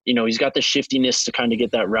 He's got the shiftiness to kind of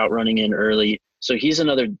get that route running in early. So he's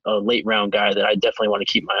another late round guy that I definitely want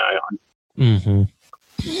to keep my eye on.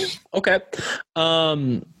 Okay.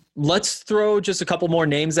 Let's throw just a couple more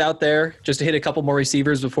names out there just to hit a couple more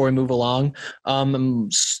receivers before we move along.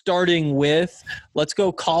 Starting with, let's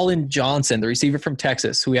go Colin Johnson, the receiver from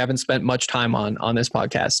Texas, who we haven't spent much time on this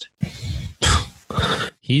podcast.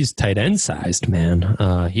 He's tight end sized,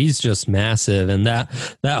 man. He's just massive. And that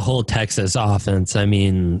whole Texas offense, I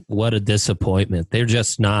mean, what a disappointment. They're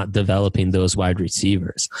just not developing those wide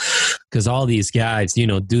receivers. Because all these guys,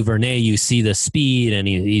 Duvernay, you see the speed and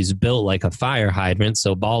he's built like a fire hydrant.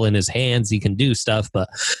 So ball in his hands, he can do stuff. But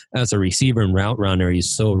as a receiver and route runner, he's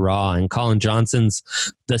so raw. And Colin Johnson's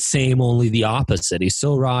the same, only the opposite. He's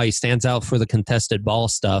so raw. He stands out for the contested ball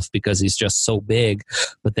stuff because he's just so big.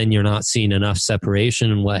 But then you're not seeing enough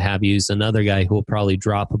separation and what have you. He's another guy who will probably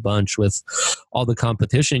drop a bunch with all the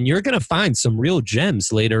competition. You're going to find some real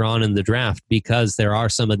gems later on in the draft because there are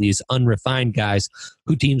some of these unrefined guys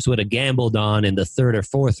who teams would have gambled on in the third or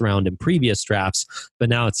fourth round in previous drafts. But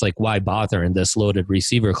now it's like, why bother in this loaded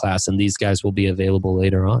receiver class? And these guys will be available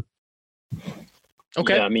later on.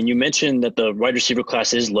 Okay. Yeah, I mean, you mentioned that the wide receiver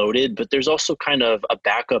class is loaded, but there's also kind of a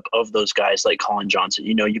backup of those guys like Colin Johnson.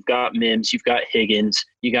 You've got Mims, you've got Higgins,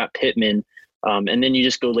 you got Pittman. And then you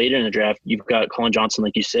just go later in the draft, you've got Colin Johnson,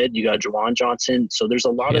 like you said, you got Juwan Johnson. So there's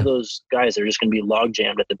a lot of those guys that are just going to be log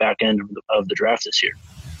jammed at the back end of the draft this year.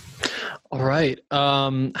 All right.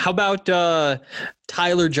 How about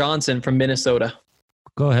Tyler Johnson from Minnesota?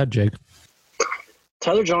 Go ahead, Jake.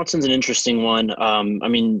 Tyler Johnson's an interesting one. I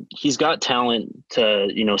mean, he's got talent to,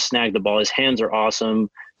 snag the ball. His hands are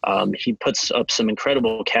awesome. He puts up some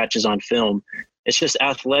incredible catches on film. It's just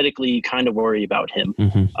athletically you kind of worry about him.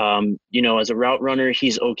 As a route runner,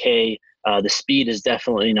 he's okay. The speed is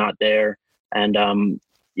definitely not there. And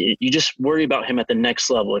you just worry about him at the next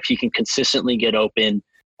level. If he can consistently get open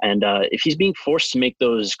and if he's being forced to make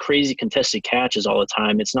those crazy contested catches all the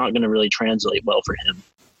time, it's not going to really translate well for him.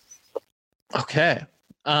 Okay.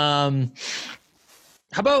 How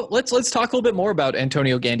about let's talk a little bit more about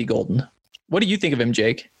Antonio Gandy-Golden. What do you think of him,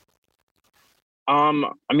 Jake?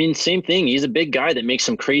 I mean, same thing. He's a big guy that makes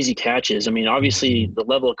some crazy catches. I mean, obviously the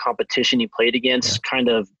level of competition he played against kind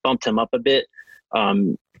of bumped him up a bit.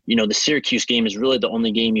 The Syracuse game is really the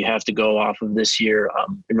only game you have to go off of this year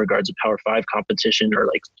in regards to Power 5 competition or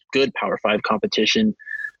like good Power 5 competition.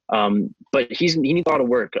 But he needs a lot of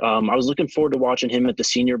work. I was looking forward to watching him at the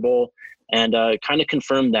Senior Bowl and kind of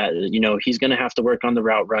confirmed that, he's going to have to work on the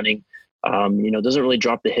route running. Doesn't really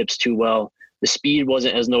drop the hips too well. The speed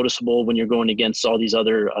wasn't as noticeable when you're going against all these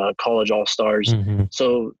other college all-stars.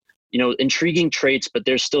 So, intriguing traits, but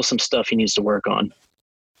there's still some stuff he needs to work on.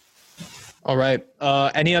 All right.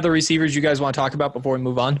 Any other receivers you guys want to talk about before we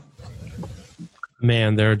move on?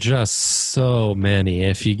 Man, there are just so many.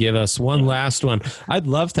 If you give us one last one, I'd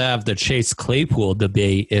love to have the Chase Claypool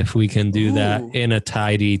debate if we can do that in a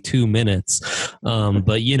tidy 2 minutes.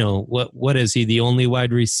 But what is he? The only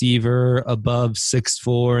wide receiver above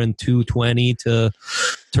 6'4" and 220 to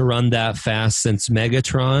run that fast since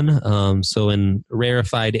Megatron. So in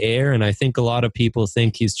rarefied air, and I think a lot of people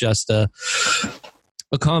think he's just a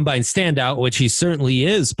combine standout, which he certainly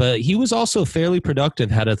is, but he was also fairly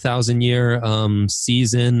productive, had a 1,000-year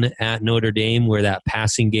season at Notre Dame where that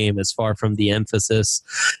passing game is far from the emphasis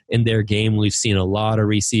in their game. We've seen a lot of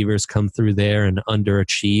receivers come through there and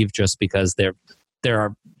underachieve just because there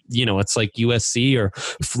are, it's like USC or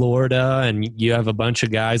Florida, and you have a bunch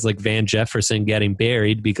of guys like Van Jefferson getting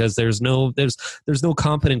buried because there's no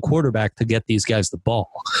competent quarterback to get these guys the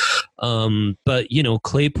ball. But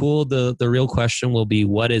Claypool, the real question will be,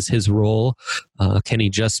 what is his role? Can he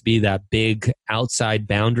just be that big outside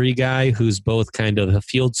boundary guy who's both kind of a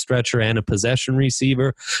field stretcher and a possession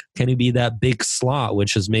receiver? Can he be that big slot,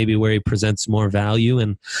 which is maybe where he presents more value?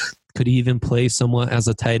 And could he even play somewhat as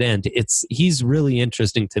a tight end? He's really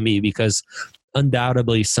interesting to me because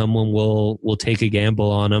undoubtedly someone will take a gamble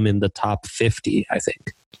on him in the top 50, I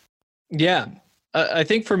think. Yeah. I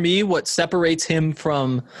think for me, what separates him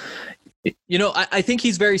from, I think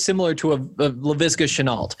he's very similar to a Laviska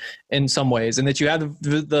Shenault in some ways, and that you have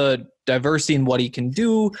the diversity in what he can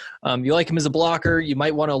do. You like him as a blocker. You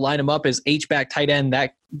might want to line him up as H-back tight end,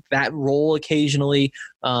 that role occasionally.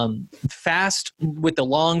 Fast with the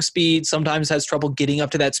long speed, sometimes has trouble getting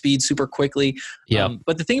up to that speed super quickly. Yeah.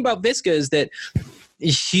 But the thing about Viska is that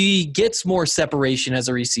he gets more separation as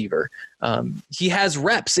a receiver. He has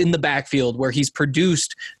reps in the backfield where he's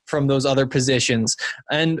produced from those other positions.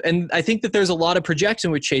 And I think that there's a lot of projection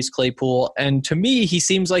with Chase Claypool. And to me, he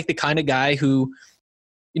seems like the kind of guy who,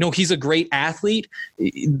 he's a great athlete.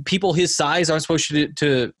 People his size aren't supposed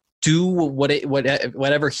to do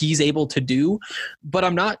whatever he's able to do, but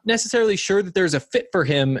I'm not necessarily sure that there's a fit for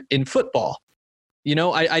him in football. You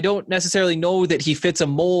know, I don't necessarily know that he fits a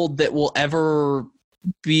mold that will ever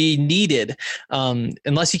be needed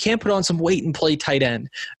unless he can't put on some weight and play tight end,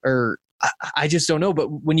 or I just don't know. But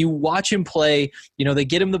when you watch him play, you know, they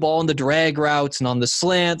get him the ball in the drag routes and on the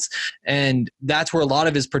slants, and that's where a lot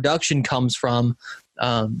of his production comes from.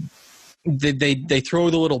 They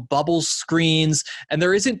throw the little bubble screens, and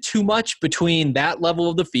there isn't too much between that level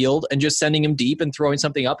of the field and just sending him deep and throwing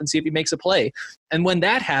something up and see if he makes a play. And when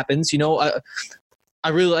that happens, you know, I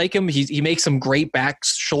really like him. He makes some great back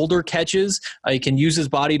shoulder catches. He can use his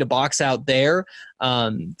body to box out there.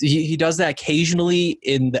 He does that occasionally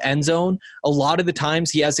in the end zone. A lot of the times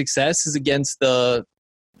he has success is against the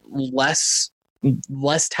less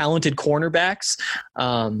talented cornerbacks,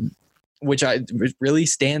 which really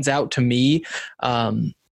stands out to me.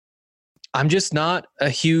 I'm just not a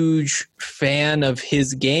huge fan of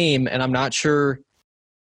his game, and I'm not sure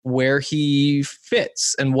where he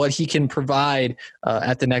fits and what he can provide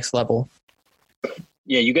at the next level.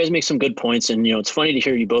 Yeah, you guys make some good points. And, you know, it's funny to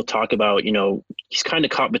hear you both talk about, you know, he's kind of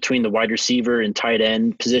caught between the wide receiver and tight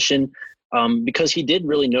end position because he did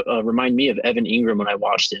really remind me of Evan Ingram when I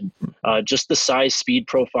watched him. Just the size, speed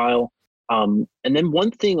profile. And then one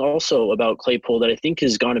thing also about Claypool that I think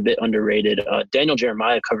has gone a bit underrated, Daniel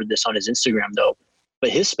Jeremiah covered this on his Instagram though, but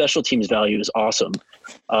his special teams value is awesome.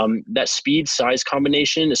 That speed size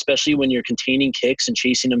combination, especially when you're containing kicks and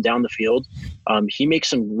chasing them down the field, he makes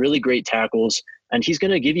some really great tackles, and he's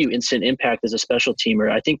going to give you instant impact as a special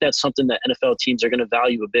teamer. I think that's something that NFL teams are going to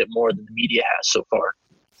value a bit more than the media has so far.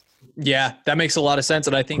 Yeah, that makes a lot of sense.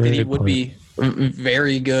 And I think that he would be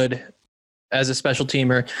very good as a special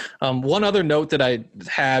teamer. One other note that I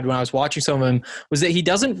had when I was watching some of him was that he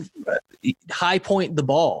doesn't high point the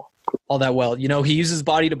ball all that well. You know, he uses his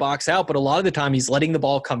body to box out, but a lot of the time he's letting the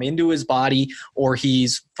ball come into his body, or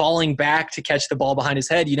he's falling back to catch the ball behind his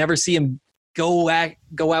head. You never see him go out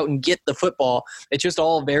and get the football. It's just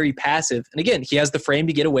all very passive. And again, he has the frame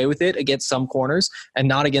to get away with it against some corners and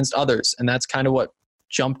not against others. And that's kind of what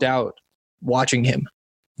jumped out watching him.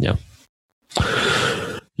 Yeah.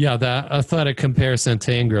 Yeah, that athletic comparison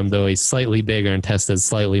to Ingram, though, he's slightly bigger and tested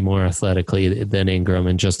slightly more athletically than Ingram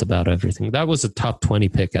in just about everything. That was a top 20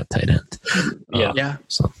 pick at tight end. Yeah.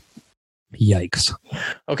 So, yikes.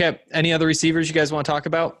 Okay. Any other receivers you guys want to talk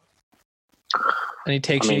about? Any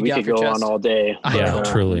takes you got for chest? We could go on all day. Yeah,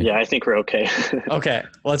 truly. Yeah, I think we're okay. Okay,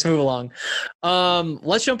 let's move along.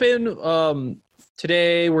 Let's jump in.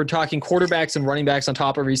 Today, we're talking quarterbacks and running backs on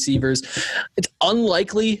top of receivers. It's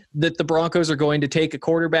unlikely that the Broncos are going to take a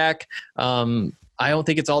quarterback. I don't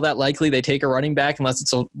think it's all that likely they take a running back unless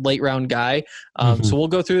it's a late-round guy. So we'll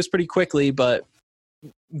go through this pretty quickly, but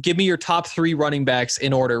give me your top 3 running backs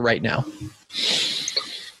in order right now.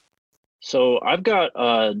 So I've got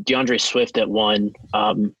DeAndre Swift at 1,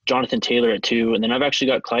 Jonathan Taylor at 2, and then I've actually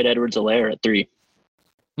got Clyde Edwards-Helaire at 3.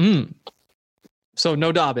 So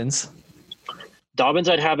no Dobbins. Dobbins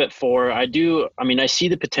I'd have at 4. I see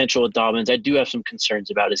the potential with Dobbins. I do have some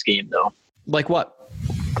concerns about his game, though. Like what?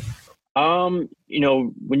 When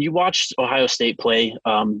you watch Ohio State play,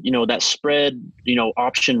 that spread,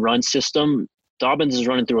 option run system, Dobbins is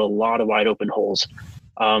running through a lot of wide open holes.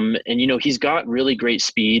 He's got really great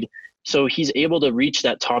speed. So he's able to reach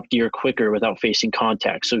that top gear quicker without facing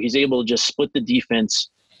contact. So he's able to just split the defense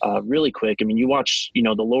really quick. I mean, you watch, the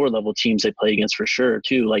lower level teams they play against for sure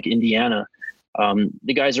too, like Indiana.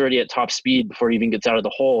 The guy's already at top speed before he even gets out of the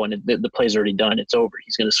hole, and the play's already done. It's over.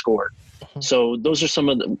 He's going to score. So those are some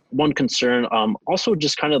of the one concern. Also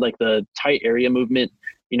just kind of like the tight area movement.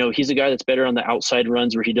 He's a guy that's better on the outside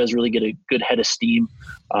runs where he does really get a good head of steam.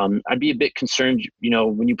 I'd be a bit concerned,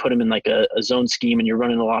 when you put him in like a zone scheme and you're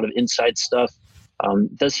running a lot of inside stuff.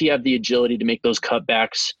 Does he have the agility to make those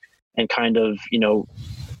cutbacks and kind of,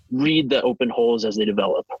 read the open holes as they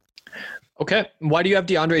develop? Okay. Why do you have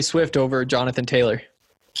DeAndre Swift over Jonathan Taylor?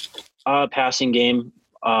 Passing game.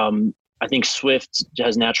 I think Swift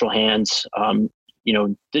has natural hands.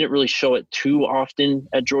 Didn't really show it too often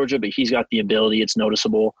at Georgia, but he's got the ability. It's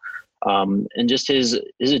noticeable. And just his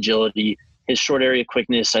agility, his short area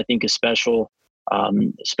quickness, I think is special.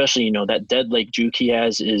 Especially, that dead leg juke he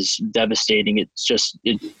has is devastating. It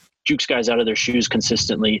jukes guys out of their shoes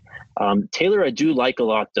consistently. Taylor, I do like a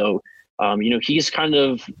lot though. He's kind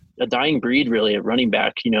of a dying breed really at running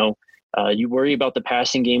back. You worry about the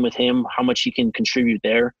passing game with him, how much he can contribute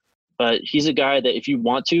there. But he's a guy that if you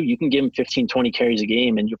want to, you can give him 15, 20 carries a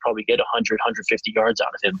game and you'll probably get 100, 150 yards out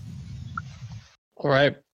of him. All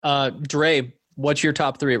right. Dre, what's your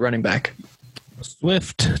top 3 at running back?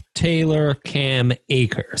 Swift, Taylor, Cam,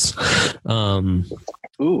 Akers.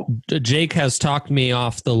 Jake has talked me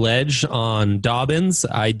off the ledge on Dobbins.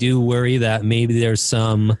 I do worry that maybe there's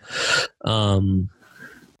some...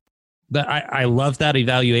 But I love that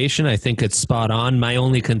evaluation. I think it's spot on. My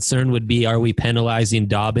only concern would be, are we penalizing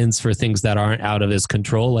Dobbins for things that aren't out of his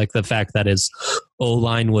control, like the fact that his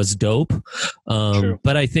O-line was dope?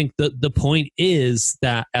 But I think the point is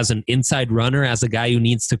that as an inside runner, as a guy who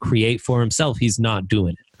needs to create for himself, he's not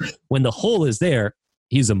doing it. When the hole is there,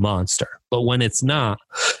 he's a monster. But when it's not,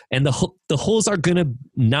 and the holes are going to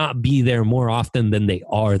not be there more often than they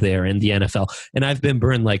are there in the NFL. And I've been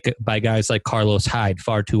burned by guys like Carlos Hyde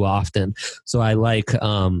far too often. So I like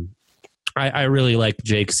I really like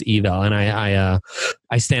Jake's eval, and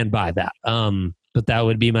I stand by that. But that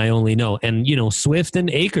would be my only no. And, Swift and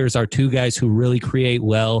Akers are two guys who really create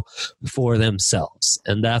well for themselves.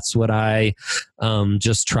 And that's what I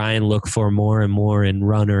just try and look for more and more in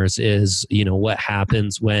runners is, what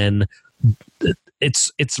happens when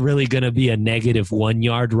it's really going to be a negative 1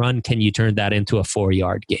 yard run. Can you turn that into a 4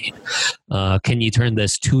 yard gain? Can you turn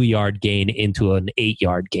this 2 yard gain into an 8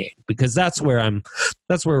 yard gain? Because that's where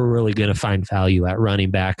we're really going to find value at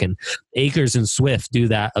running back. And Akers and Swift do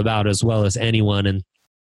that about as well as anyone. And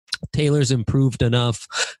Taylor's improved enough.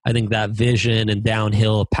 I think that vision and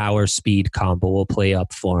downhill power speed combo will play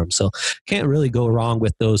up for him. So can't really go wrong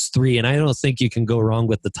with those three. And I don't think you can go wrong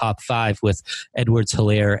with the top five with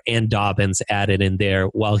Edwards-Helaire and Dobbins added in there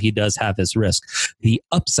while he does have his risk. The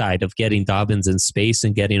upside of getting Dobbins in space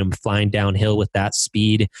and getting him flying downhill with that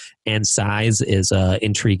speed and size is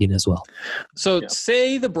intriguing as well. So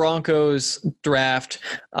say the Broncos draft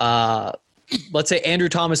let's say Andrew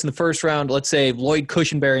Thomas in the first round. Let's say Lloyd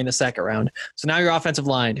Cushenberry in the second round. So now your offensive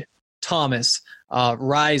line, Thomas,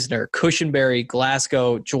 Reisner, Cushenberry,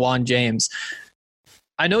 Glasgow, Juwan James.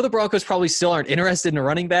 I know the Broncos probably still aren't interested in a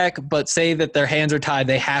running back, but say that their hands are tied.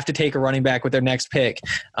 They have to take a running back with their next pick.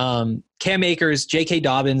 Cam Akers, J.K.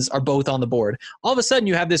 Dobbins are both on the board. All of a sudden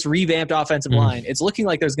you have this revamped offensive line. It's looking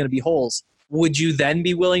like there's going to be holes. Would you then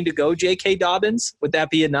be willing to go J.K. Dobbins? Would that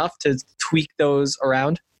be enough to tweak those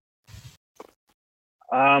around?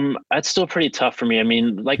 That's still pretty tough for me. I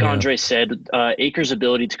mean, like Andre said, Akers'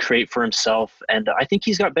 ability to create for himself, and I think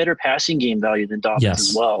he's got better passing game value than Dobbins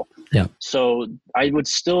as well. Yeah. So I would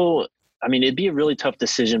still, it'd be a really tough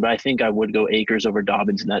decision, but I think I would go Akers over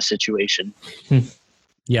Dobbins in that situation.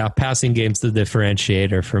 Yeah, passing game's the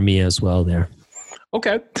differentiator for me as well there.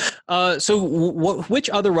 Okay. So which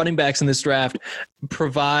other running backs in this draft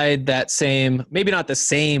provide that same, maybe not the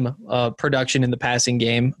same production in the passing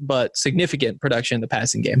game, but significant production in the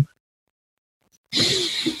passing game?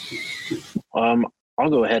 I'll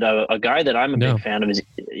go ahead. A guy that I'm a big fan of is,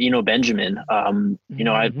 Benjamin. I'm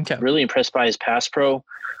really impressed by his pass pro.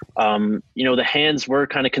 The hands were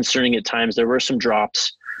kind of concerning at times. There were some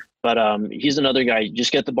drops, but he's another guy. You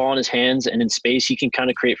just get the ball in his hands, and in space, he can kind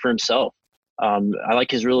of create for himself. I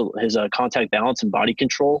like his contact balance and body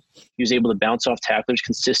control. He was able to bounce off tacklers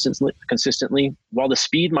consistently. While the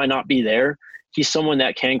speed might not be there, he's someone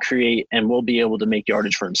that can create and will be able to make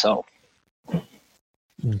yardage for himself.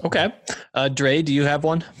 Okay. Dre, do you have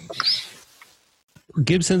one?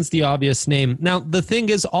 Gibson's the obvious name. Now, the thing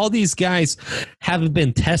is, all these guys haven't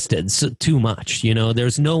been tested too much.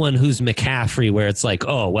 There's no one who's McCaffrey where it's like,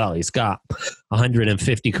 oh, well, he's got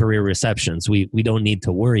 150 career receptions. We don't need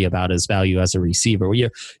to worry about his value as a receiver.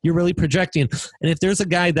 You're really projecting. And if there's a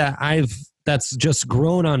guy that's just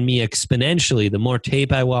grown on me exponentially, the more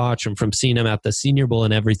tape I watch and from seeing him at the Senior Bowl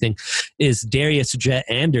and everything, is Darius Jet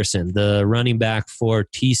Anderson, the running back for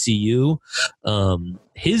TCU.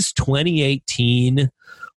 His 2018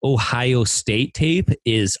 Ohio State tape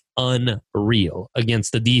is unreal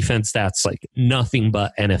against the defense that's like nothing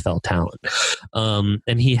but NFL talent.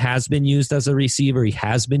 And he has been used as a receiver. He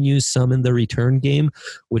has been used some in the return game,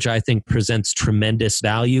 which I think presents tremendous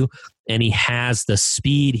value. And he has the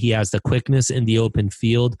speed, he has the quickness in the open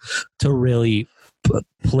field to really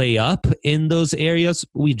play up in those areas.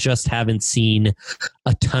 We just haven't seen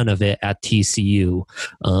a ton of it at TCU.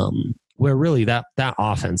 Where really that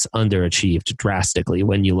offense underachieved drastically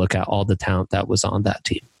when you look at all the talent that was on that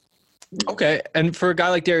team. Okay. And for a guy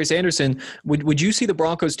like Darius Anderson, would you see the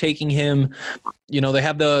Broncos taking him, they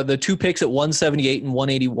have the two picks at 178 and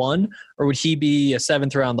 181, or would he be a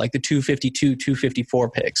seventh round, like the 252,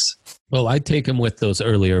 254 picks? Well, I'd take him with those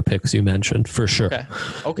earlier picks you mentioned for sure.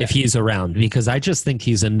 Okay. If he's around, because I just think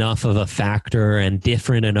he's enough of a factor and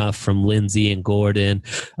different enough from Lindsey and Gordon,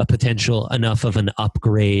 a potential enough of an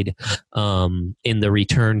upgrade in the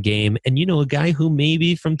return game. And, a guy who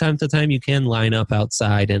maybe from time to time you can line up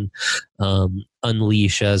outside and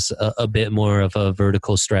unleash as a bit more of a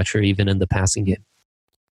vertical stretcher, even in the passing game.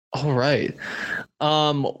 All right.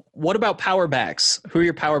 What about power backs? Who are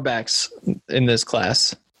your power backs in this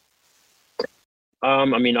class? I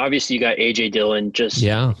mean, obviously you got AJ Dillon, just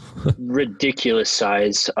ridiculous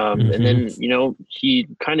size. And then, he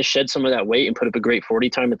kind of shed some of that weight and put up a great 40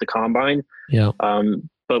 time at the combine. Yeah.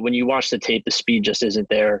 But when you watch the tape, the speed just isn't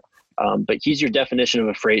there. But he's your definition of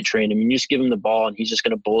a freight train. I mean, you just give him the ball and he's just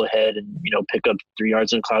going to bull ahead and, pick up 3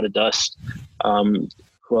 yards in a cloud of dust.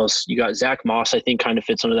 Who else? You got Zach Moss, I think kind of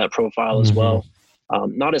fits under that profile as well.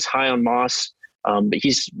 Not as high on Moss. But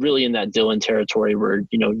he's really in that Dillon territory where,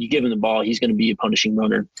 you give him the ball, he's going to be a punishing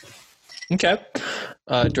runner. Okay.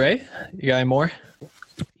 Dre, you got any more?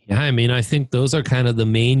 Yeah, I mean, I think those are kind of the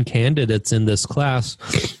main candidates in this class.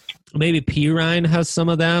 Maybe Pirine has some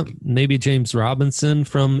of that. Maybe James Robinson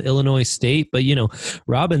from Illinois State. But,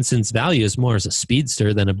 Robinson's value is more as a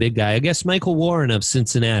speedster than a big guy. I guess Michael Warren of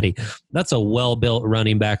Cincinnati. That's a well-built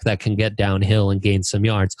running back that can get downhill and gain some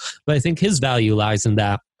yards. But I think his value lies in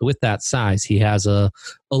that with that size, he has a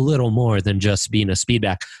little more than just being a speed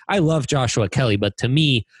back. I love Joshua Kelly, but to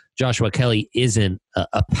me, Joshua Kelly isn't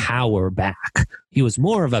a power back. He was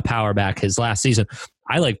more of a power back his last season.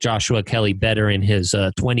 I like Joshua Kelly better in his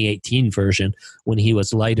 2018 version when he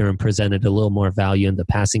was lighter and presented a little more value in the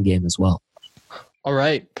passing game as well. All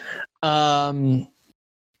right.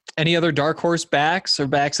 Any other dark horse backs or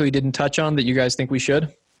backs that we didn't touch on that you guys think we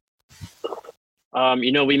should?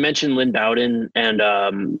 We mentioned Lynn Bowden and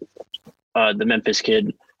the Memphis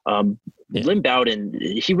kid. Lynn Bowden,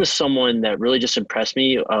 he was someone that really just impressed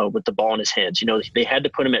me with the ball in his hands. They had to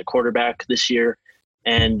put him at quarterback this year,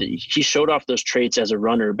 and he showed off those traits as a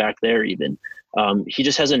runner back there even. He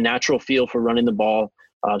just has a natural feel for running the ball,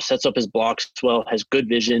 sets up his blocks well, has good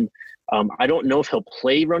vision. I don't know if he'll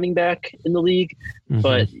play running back in the league,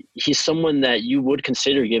 but he's someone that you would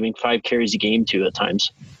consider giving 5 carries a game to at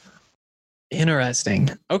times. Interesting.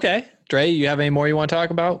 Okay. Dre, you have any more you want to talk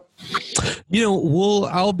about?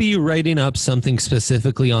 I'll be writing up something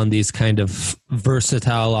specifically on these kind of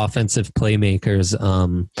versatile offensive playmakers,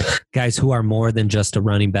 guys who are more than just a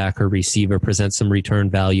running back or receiver, present some return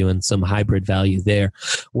value and some hybrid value there.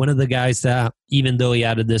 One of the guys that, even though he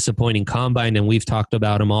had a disappointing combine, and we've talked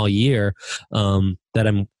about him all year, that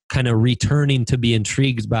I'm kind of returning to be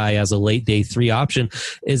intrigued by as a late day 3 option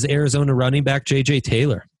is Arizona running back JJ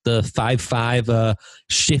Taylor. The 5'5",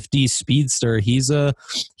 shifty speedster. He's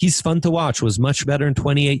fun to watch. Was much better in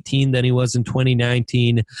 2018 than he was in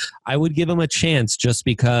 2019. I would give him a chance just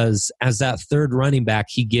because as that third running back,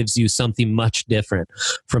 he gives you something much different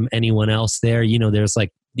from anyone else there. There's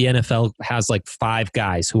like the NFL has like 5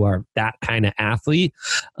 guys who are that kind of athlete.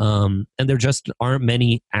 And there just aren't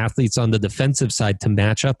many athletes on the defensive side to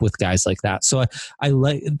match up with guys like that. So I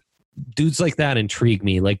like dudes like that intrigue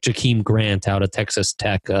me, like Jakeem Grant out of Texas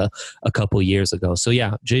Tech a couple years ago. So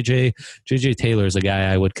yeah, JJ Taylor is a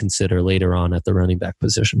guy I would consider later on at the running back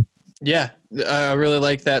position. Yeah, I really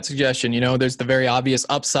like that suggestion. There's the very obvious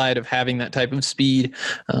upside of having that type of speed.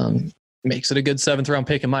 Makes it a good 7th round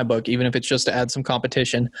pick in my book, even if it's just to add some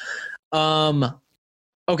competition.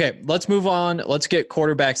 Okay, let's move on. Let's get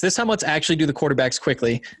quarterbacks. This time, let's actually do the quarterbacks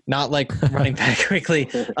quickly, not like running back quickly.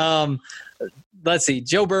 Let's see.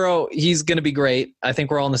 Joe Burrow, he's going to be great. I think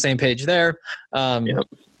we're all on the same page there. Yep.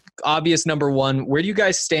 Obvious number 1. Where do you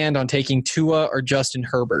guys stand on taking Tua or Justin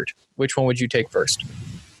Herbert? Which one would you take first?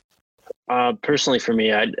 Personally, for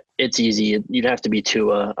me, it's easy. You'd have to be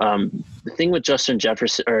Tua. The thing with Justin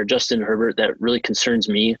Herbert that really concerns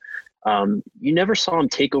me, you never saw him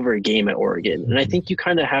take over a game at Oregon. And I think you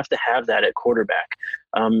kind of have to have that at quarterback.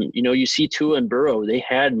 You see Tua and Burrow, they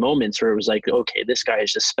had moments where it was like, okay, this guy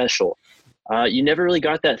is just special. You never really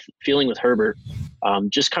got that feeling with Herbert.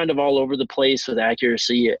 Just kind of all over the place with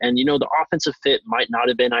accuracy. And, the offensive fit might not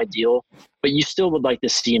have been ideal, but you still would like to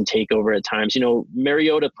see him take over at times.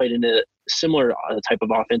 Mariota played in a similar type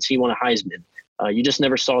of offense. He won a Heisman. You just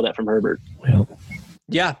never saw that from Herbert.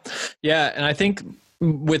 Yeah. And I think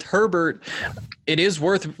with Herbert, it is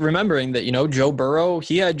worth remembering that, Joe Burrow,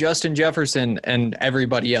 he had Justin Jefferson and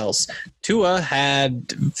everybody else. Tua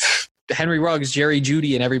had Henry Ruggs, Jerry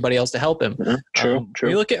Jeudy, and everybody else to help him. True.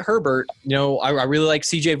 When you look at Herbert, I really like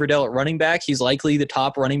CJ Verdell at running back. He's likely the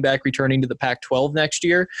top running back returning to the Pac-12 next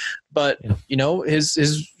year. But,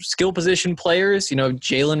 his skill position players,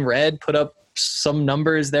 Jalen Redd put up some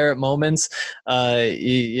numbers there at moments.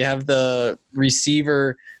 You have the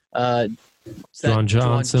receiver, Juwan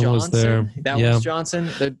Johnson was there. That was Johnson.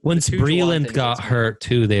 Once Breeland got hurt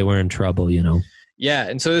too, they were in trouble, Yeah,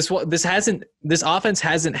 and so this offense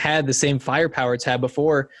hasn't had the same firepower it's had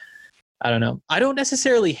before. I don't know. I don't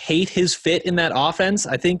necessarily hate his fit in that offense.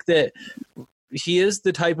 I think that he is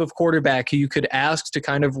the type of quarterback who you could ask to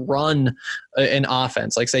kind of run an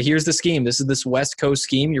offense. Like, say, here's the scheme. This is this West Coast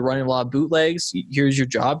scheme. You're running a lot of bootlegs. Here's your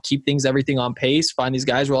job. Keep everything on pace. Find these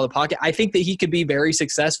guys, roll the pocket. I think that he could be very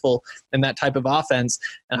successful in that type of offense.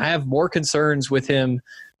 And I have more concerns with him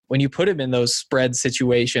when you put him in those spread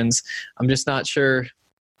situations. I'm just not sure.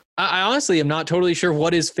 I honestly am not totally sure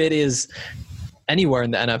what his fit is anywhere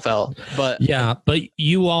in the NFL. But yeah, but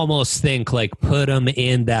you almost think like put him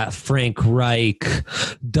in that Frank Reich,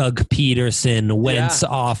 Doug Peterson, Wentz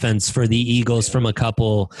offense for the Eagles from a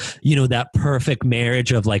couple, that perfect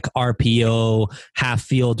marriage of like RPO, half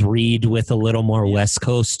field read with a little more West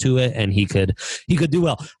Coast to it, and he could do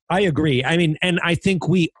well. I agree. I mean, and I think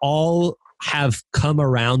we all have come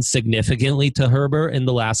around significantly to Herbert in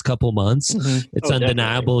the last couple months. Mm-hmm. It's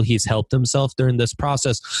undeniable. Definitely. He's helped himself during this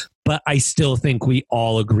process, but I still think we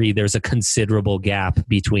all agree there's a considerable gap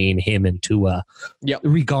between him and Tua,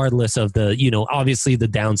 regardless of the, obviously the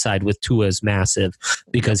downside with Tua is massive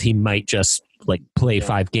because he might just like play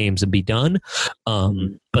 5 games and be done.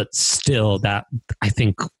 But still that I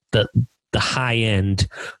think the high end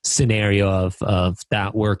scenario of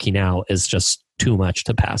that working out is just too much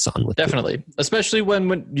to pass on with. Definitely. People. Especially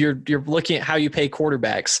when you're looking at how you pay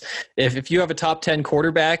quarterbacks. If you have a top 10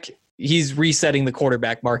 quarterback, he's resetting the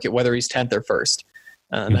quarterback market, whether he's 10th or 1st.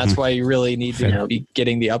 And that's why you really need to be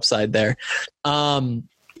getting the upside there.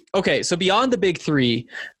 Okay. So beyond the big 3,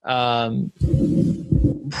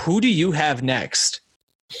 who do you have next?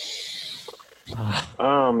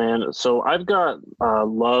 Oh man, so I've got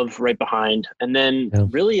Love right behind, and then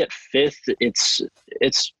really at 5th,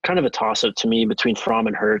 it's kind of a toss up to me between Fromm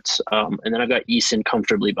and Hurts, and then I've got Eason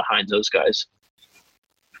comfortably behind those guys.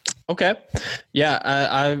 Okay, yeah,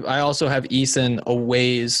 I also have Eason a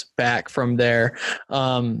ways back from there.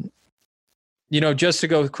 Just to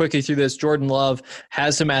go quickly through this, Jordan Love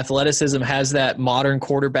has some athleticism, has that modern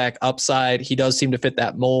quarterback upside. He does seem to fit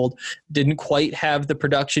that mold. Didn't quite have the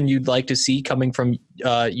production you'd like to see coming from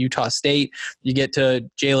Utah State. You get to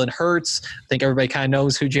Jalen Hurts. I think everybody kind of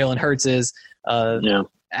knows who Jalen Hurts is.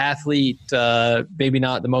 Athlete, maybe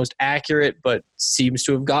not the most accurate, but seems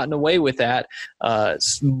to have gotten away with that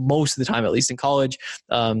most of the time, at least in college.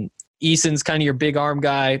 Eason's kind of your big arm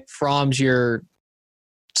guy. Fromm's your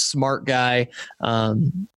smart guy. How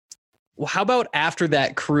about after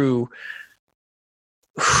that crew,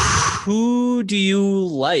 who do you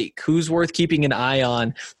like? Who's worth keeping an eye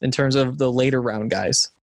on in terms of the later round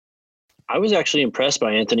guys? I was actually impressed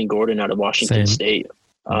by Anthony Gordon out of Washington State.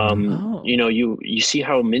 You see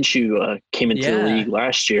how Minshew came into the league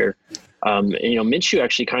last year. Minshew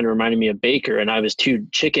actually kind of reminded me of Baker, and I was too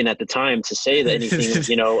chicken at the time to say that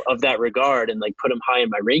anything, of that regard and like put him high in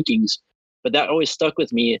my rankings. But that always stuck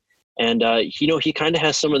with me. And, he kind of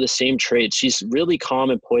has some of the same traits. He's really calm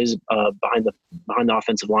and poised behind the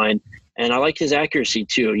offensive line. And I like his accuracy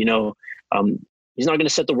too. He's not going to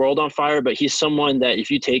set the world on fire, but he's someone that if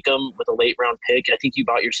you take him with a late round pick, I think you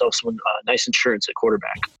bought yourself some nice insurance at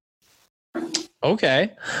quarterback.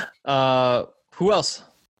 Okay. Who else?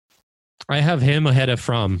 I have him ahead of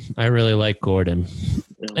Fromm. I really like Gordon.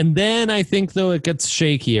 And then I think, though, it gets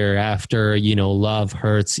shakier after, Love,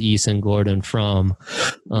 Hurts, Eason, Gordon, Fromm.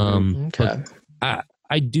 Okay.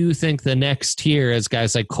 I do think the next tier is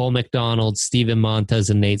guys like Cole McDonald, Steven Montez,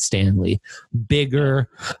 and Nate Stanley. Bigger,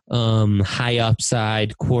 high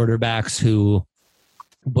upside quarterbacks who,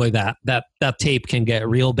 boy, that tape can get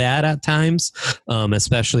real bad at times,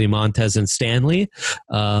 especially Montez and Stanley.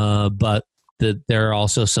 But there are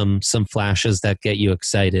also some flashes that get you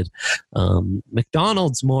excited.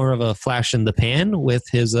 McDonald's more of a flash in the pan with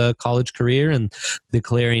his college career and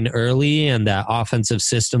declaring early, and that offensive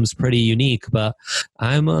system's pretty unique. But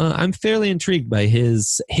I'm fairly intrigued by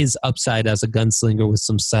his upside as a gunslinger with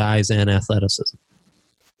some size and athleticism.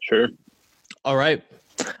 Sure. All right.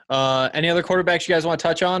 Any other quarterbacks you guys want to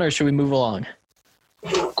touch on, or should we move along?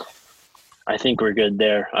 I think we're good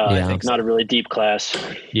there. I think not a really deep class.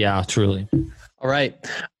 Yeah, truly. All right.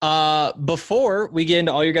 Before we get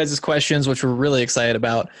into all your guys' questions, which we're really excited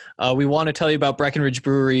about, we want to tell you about Breckenridge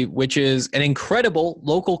Brewery, which is an incredible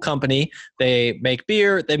local company. They make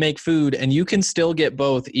beer, they make food, and you can still get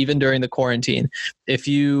both even during the quarantine. If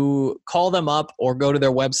you call them up or go to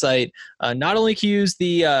their website, not only can you use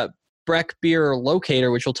the Breck Beer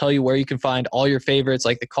Locator, which will tell you where you can find all your favorites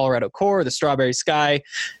like the Colorado Core, the Strawberry Sky.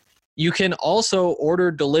 You can also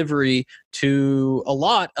order delivery to a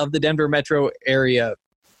lot of the Denver metro area.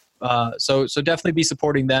 So definitely be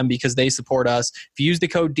supporting them because they support us. If you use the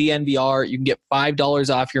code DNVR, you can get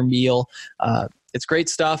 $5 off your meal. It's great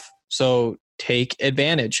stuff. So take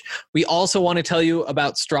advantage. We also want to tell you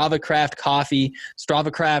about Strava Craft coffee.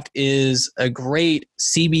 Strava Craft is a great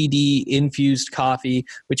CBD infused coffee,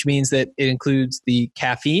 which means that it includes the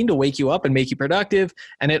caffeine to wake you up and make you productive.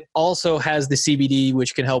 And it also has the CBD,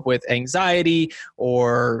 which can help with anxiety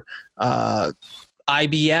or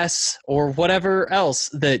IBS or whatever else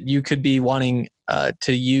that you could be wanting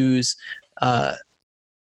to use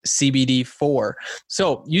CBD for.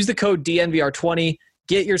 So use the code DNVR20.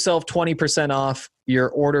 Get yourself 20% off your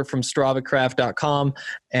order from StravaCraft.com,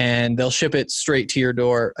 and they'll ship it straight to your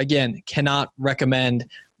door. Again, cannot recommend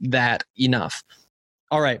that enough.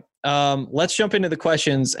 All right, let's jump into the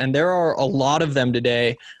questions, and there are a lot of them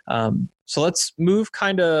today. So let's move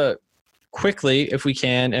kind of quickly if we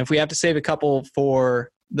can, and if we have to save a couple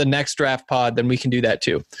for the next draft pod, then we can do that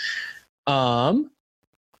too. Okay,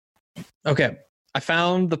 I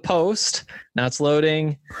found the post. Now it's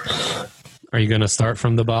loading. Are you going to start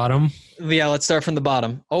from the bottom? Yeah, let's start from the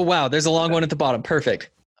bottom. Oh, wow. There's a long one at the bottom. Perfect.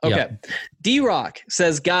 Okay. Yep. D-Rock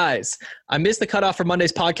says, guys, I missed the cutoff for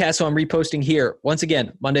Monday's podcast, so I'm reposting here. Once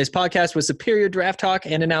again, Monday's podcast was superior draft talk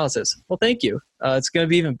and analysis. Well, thank you. It's going to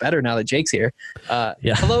be even better now that Jake's here.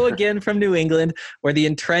 Hello again from New England, where the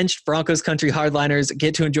entrenched Broncos country hardliners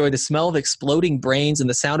get to enjoy the smell of exploding brains and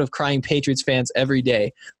the sound of crying Patriots fans every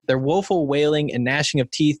day. Their woeful wailing and gnashing of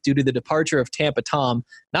teeth due to the departure of Tampa Tom,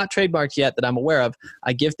 not trademarked yet that I'm aware of,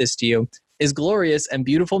 I gift this to you, is glorious and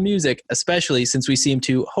beautiful music, especially since we seem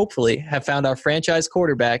to, hopefully, have found our franchise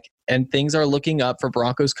quarterback and things are looking up for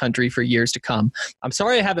Broncos country for years to come. I'm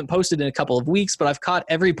sorry I haven't posted in a couple of weeks, but I've caught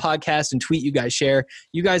every podcast and tweet you guys share.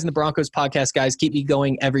 You guys in the Broncos podcast, guys, keep me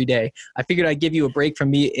going every day. I figured I'd give you a break from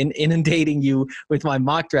me inundating you with my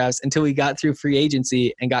mock drafts until we got through free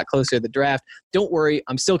agency and got closer to the draft. Don't worry,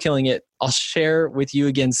 I'm still killing it. I'll share with you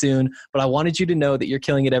again soon, but I wanted you to know that you're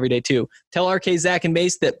killing it every day too. Tell RK, Zach, and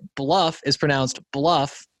Mace that bluff is pronounced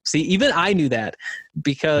bluff. See, even I knew that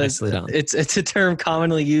because it's a term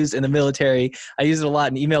commonly used in the military. I use it a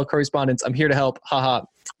lot in email correspondence. I'm here to help. Haha.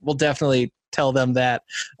 We'll definitely tell them that.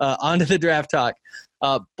 On to the draft talk.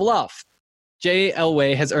 Bluff. J.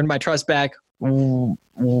 Elway has earned my trust back.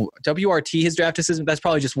 WRT his draft decision. That's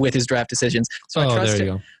probably just with his draft decisions. So I trust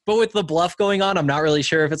him. But with the bluff going on, I'm not really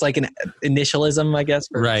sure if it's like an initialism, I guess.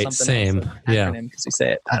 For right. Same. Yeah. Because we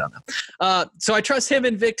say it. I don't know. So I trust him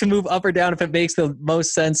and Vic to move up or down if it makes the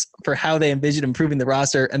most sense for how they envision improving the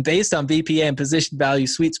roster and based on BPA and position value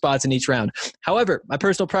sweet spots in each round. However, my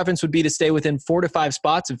personal preference would be to stay within 4 to 5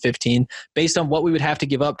 spots of 15 based on what we would have to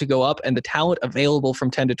give up to go up and the talent available from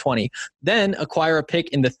 10 to 20. Then acquire a pick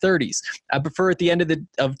in the 30s. I prefer at the end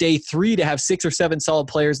of day 3 to have 6 or 7 solid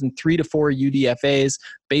players and 3 to 4 UDFAs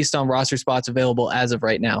based on roster spots available as of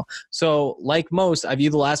right now. So like most, I view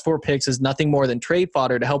the last 4 picks as nothing more than trade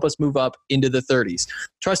fodder to help us move up into the 30s.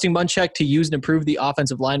 Trusting Munchak to use and improve the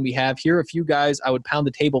offensive line we have, here are a few guys I would pound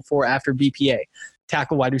the table for after BPA.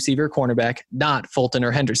 Tackle, wide receiver, cornerback, not Fulton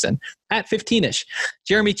or Henderson. At 15-ish.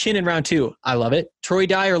 Jeremy Chin in round 2. I love it. Troy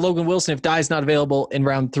Dye or Logan Wilson if Dye is not available in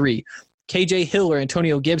round 3. KJ Hill or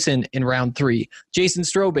Antonio Gibson in round 3. Jason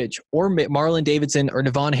Strobridge or Marlon Davidson or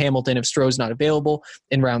Devon Hamilton if Stroh's not available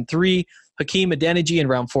in round 3. Hakeem Adeniji in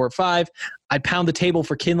round 4 or 5. I'd pound the table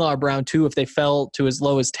for Kinlaw or Brown 2 if they fell to as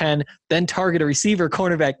low as 10, then target a receiver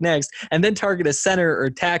cornerback next, and then target a center or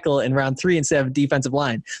tackle in round 3 instead of defensive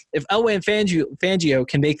line. If Elway and Fangio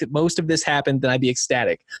can make most of this happen, then I'd be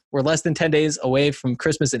ecstatic. We're less than 10 days away from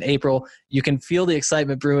Christmas in April. You can feel the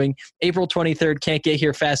excitement brewing. April 23rd can't get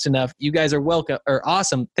here fast enough. You guys are welcome or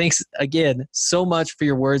awesome. Thanks again so much for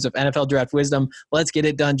your words of NFL draft wisdom. Let's get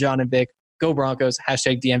it done, John and Vic. Go Broncos.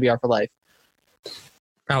 #DNVR for life.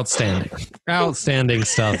 Outstanding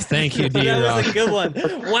stuff. Thank you, D. That was a good one.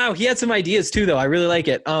 Wow, he had some ideas too, though. I really like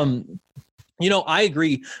it. I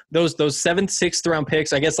agree. Those 7th, 6th round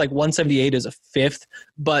picks, I guess like 178 is a 5th,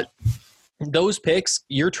 but those picks,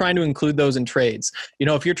 you're trying to include those in trades.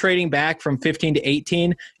 If you're trading back from 15 to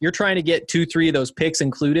 18, you're trying to get 2-3 of those picks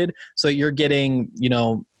included, so you're getting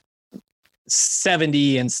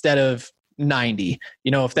 70 instead of 90,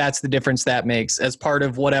 if that's the difference that makes as part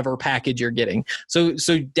of whatever package you're getting. So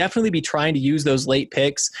definitely be trying to use those late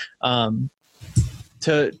picks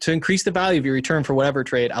to increase the value of your return for whatever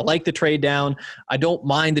trade. I like the trade down. I don't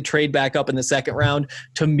mind the trade back up in the 2nd round.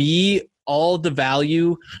 To me, all the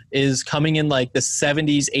value is coming in like the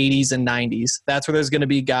 70s, 80s, and 90s. That's where there's going to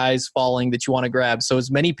be guys falling that you want to grab. So as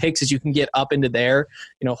many picks as you can get up into there,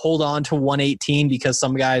 hold on to 118 because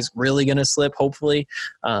some guy's really going to slip, hopefully.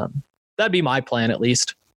 That'd be my plan, at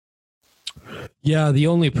least. Yeah, the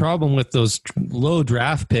only problem with those low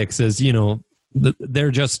draft picks is, they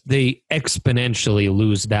exponentially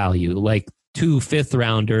lose value. Like 2 5th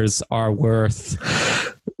rounders are worth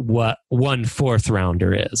what 1 4th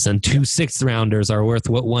rounder is, and 2 6th rounders are worth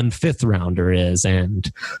what 1 5th rounder is,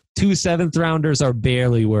 and 2 7th rounders are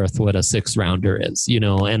barely worth what a 6th rounder is,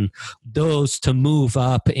 and those to move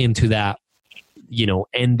up into that,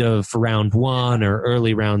 end of round 1 or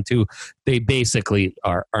early round 2, they basically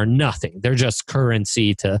are nothing. They're just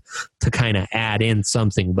currency to kind of add in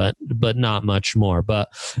something, but not much more. But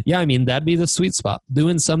yeah, I mean, that'd be the sweet spot,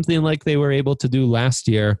 doing something like they were able to do last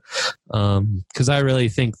year. Cause I really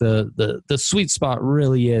think the sweet spot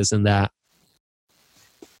really is in that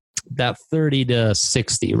 30 to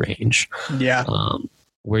 60 range. Yeah.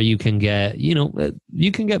 Where you can get,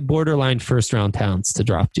 borderline first round talents to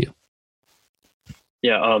drop to you.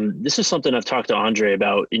 Yeah, this is something I've talked to Andre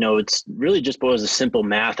about. It's really just boils to simple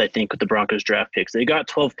math, I think, with the Broncos draft picks. They got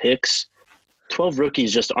 12 picks. 12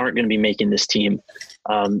 rookies just aren't going to be making this team.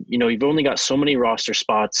 You've only got so many roster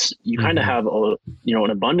spots. You kind of have, an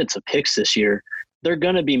abundance of picks this year. They're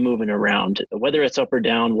going to be moving around. Whether it's up or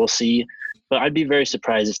down, we'll see. But I'd be very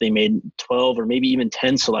surprised if they made 12 or maybe even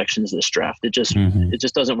 10 selections this draft. It just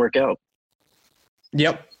doesn't work out.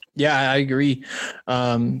 Yep. Yeah, I agree.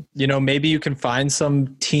 Maybe you can find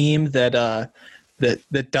some team that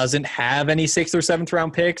doesn't have any 6th or 7th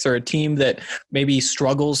round picks, or a team that maybe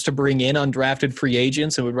struggles to bring in undrafted free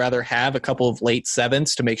agents and would rather have a couple of late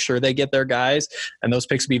 7ths to make sure they get their guys, and those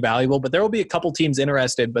picks will be valuable. But there will be a couple teams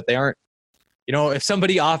interested, but they aren't. If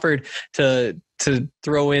somebody offered to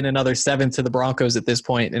throw in another 7th to the Broncos at this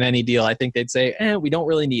point in any deal, I think they'd say, we don't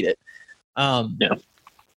really need it. Yeah.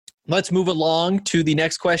 Let's move along to the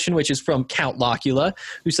next question, which is from Count Locula,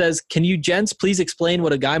 who says, can you gents please explain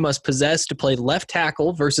what a guy must possess to play left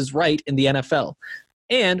tackle versus right in the NFL?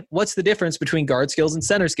 And what's the difference between guard skills and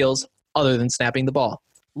center skills other than snapping the ball?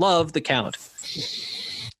 Love the Count.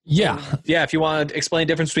 Yeah. Yeah, if you want to explain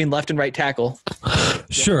the difference between left and right tackle.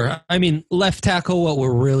 Sure. I mean, left tackle, what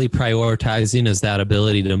we're really prioritizing is that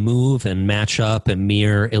ability to move and match up and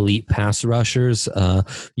mirror elite pass rushers.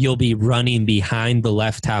 You'll be running behind the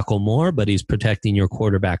left tackle more, but he's protecting your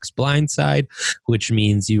quarterback's blind side, which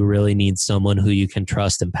means you really need someone who you can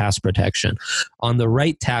trust in pass protection. On the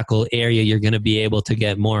right tackle area, you're going to be able to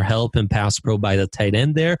get more help in pass pro by the tight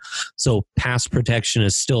end there. So pass protection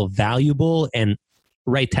is still valuable, and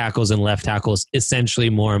right tackles and left tackles essentially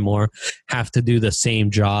more and more have to do the same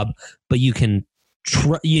job, but you can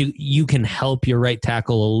you can help your right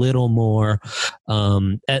tackle a little more,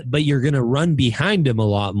 but you're going to run behind him a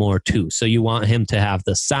lot more too. So you want him to have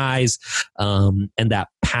the size and that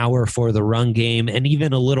power for the run game, and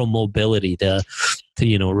even a little mobility to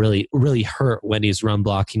really hurt when he's run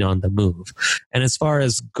blocking on the move. And as far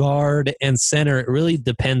as guard and center, it really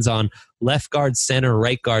depends on left guard, center,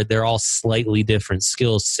 right guard. They're all slightly different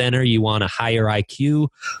skills. Center, you want a higher IQ.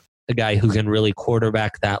 A guy who can really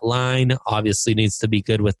quarterback that line, obviously needs to be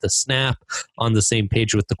good with the snap, on the same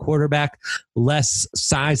page with the quarterback. Less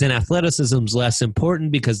size and athleticism is less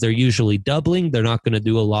important because they're usually doubling. They're not going to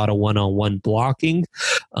do a lot of one-on-one blocking.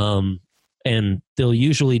 And they'll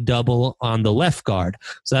usually double on the left guard.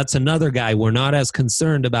 So that's another guy. We're not as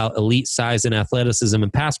concerned about elite size and athleticism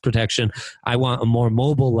and pass protection. I want a more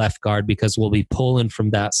mobile left guard because we'll be pulling from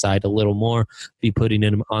that side a little more, be putting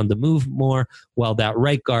him on the move more, while that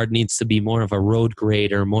right guard needs to be more of a road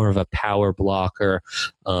grader, more of a power blocker,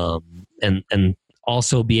 and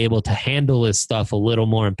also be able to handle his stuff a little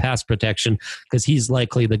more in pass protection, because he's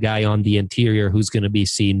likely the guy on the interior who's going to be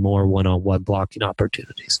seeing more one-on-one blocking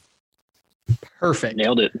opportunities. Perfect.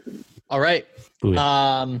 Nailed it. All right.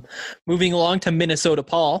 Moving along to Minnesota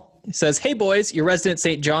Paul. He says, hey boys, your resident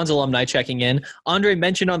St. John's alumni checking in. Andre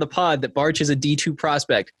mentioned on the pod that Barch is a D2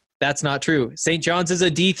 prospect. That's not true. St. John's is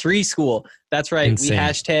a D3 school. That's right. Insane. We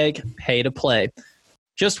hashtag pay to play.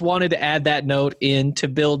 Just wanted to add that note in to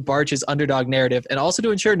build Barch's underdog narrative, and also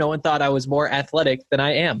to ensure no one thought I was more athletic than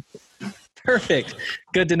I am. Perfect.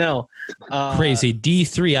 Good to know. Crazy.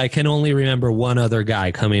 D3, I can only remember one other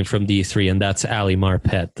guy coming from D3, and that's Ali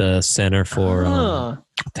Marpet, the center for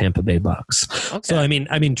Tampa Bay Bucks. Okay. So, I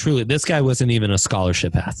mean, truly, this guy wasn't even a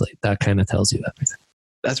scholarship athlete. That kind of tells you everything.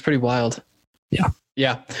 That's pretty wild. Yeah.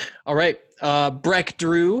 Yeah. All right. Breck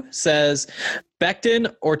Drew says,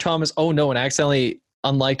 Becton or Thomas? Oh, no, and I accidentally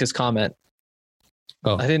unliked his comment.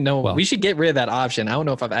 Oh, I didn't know. Well. We should get rid of that option. I don't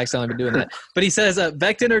know if I've accidentally been doing that. But he says,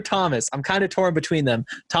 Becton or Thomas? I'm kind of torn between them.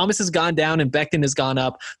 Thomas has gone down and Becton has gone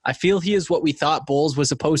up. I feel he is what we thought Bowles was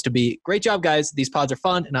supposed to be. Great job, guys. These pods are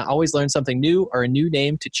fun, and I always learn something new or a new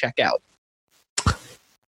name to check out.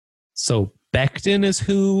 So Becton is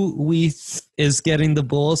who is getting the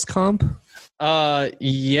Bowles comp?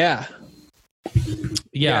 Yeah.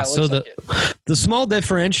 Yeah, so the small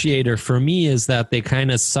differentiator for me is that they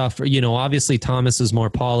kind of suffer. Obviously Thomas is more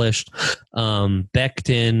polished,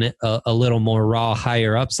 Becton a little more raw,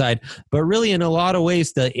 higher upside, but really in a lot of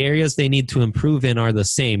ways the areas they need to improve in are the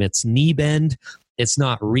same. It's knee bend. It's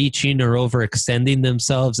not reaching or overextending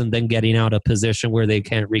themselves and then getting out of position where they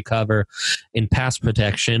can't recover in pass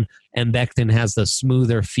protection. And Becton has the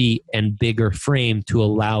smoother feet and bigger frame to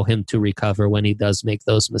allow him to recover when he does make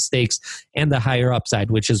those mistakes, and the higher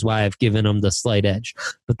upside, which is why I've given him the slight edge.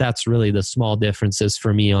 But that's really the small differences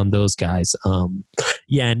for me on those guys.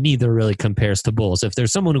 Neither really compares to Bulls. If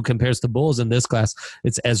there's someone who compares to Bulls in this class,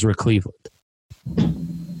 it's Ezra Cleveland.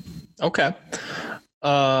 Okay.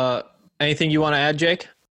 Anything you want to add, Jake?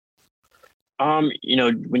 When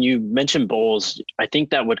you mention Bulls, I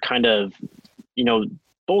think that would kind of,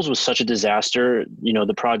 Bulls was such a disaster.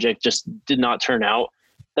 The project just did not turn out,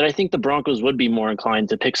 that I think the Broncos would be more inclined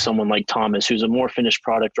to pick someone like Thomas, who's a more finished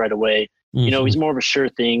product right away. Mm-hmm. He's more of a sure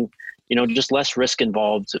thing, just less risk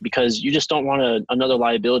involved, because you just don't want another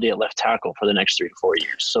liability at left tackle for the next 3 to 4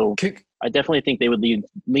 years. So I definitely think they would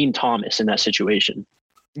lean Thomas in that situation.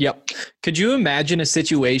 Yep. Could you imagine a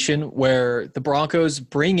situation where the Broncos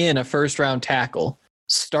bring in a first-round tackle,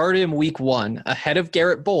 start him week 1 ahead of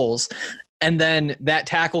Garrett Bowles, and then that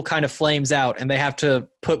tackle kind of flames out and they have to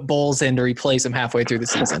put Bowles in to replace him halfway through the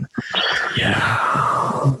season?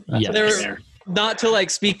 Yeah. Not to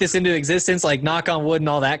speak this into existence, knock on wood and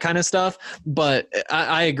all that kind of stuff, but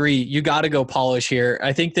I agree. You got to go polish here.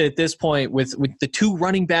 I think that at this point, with the 2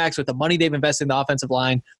 running backs, with the money they've invested in the offensive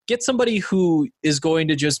line, get somebody who is going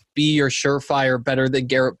to just be your surefire, better than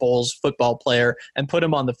Garrett Bowles football player and put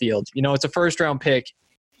him on the field. It's a first-round pick.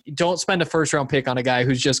 Don't spend a first-round pick on a guy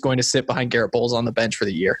who's just going to sit behind Garrett Bowles on the bench for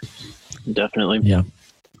the year. Definitely. Yeah.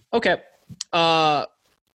 Okay.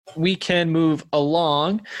 We can move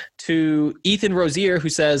along to Ethan Rozier, who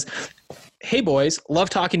says, "Hey boys, love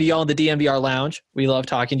talking to y'all in the DNVR lounge. We love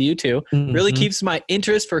talking to you too. Mm-hmm. Really keeps my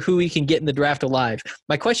interest for who we can get in the draft alive.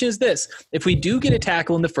 My question is this: if we do get a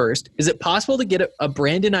tackle in the first, is it possible to get a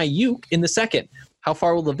Brandon Ayuk in the second? How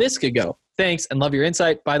far will Laviska go? Thanks and love your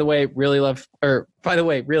insight. By the way, really,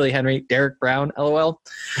 Henry, Derek Brown, LOL."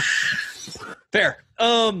 Fair.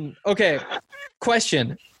 Okay.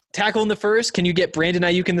 Question. Tackle in the first. Can you get Brandon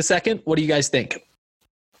Ayuk in the second? What do you guys think?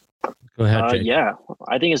 Go ahead, Jake. Yeah,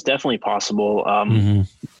 I think it's definitely possible.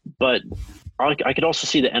 But I could also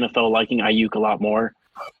see the NFL liking Ayuk a lot more.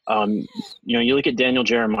 You look at Daniel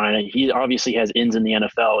Jeremiah. He obviously has ins in the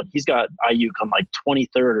NFL, and he's got Ayuk on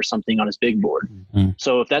 23rd or something on his big board. Mm-hmm.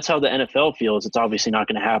 So if that's how the NFL feels, it's obviously not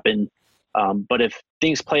going to happen. But if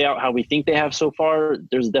things play out how we think they have so far,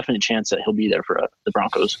 there's a definite chance that he'll be there for the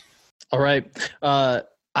Broncos. All right.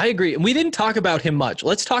 I agree. We didn't talk about him much.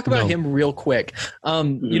 Let's talk about him real quick.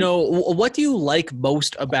 What do you like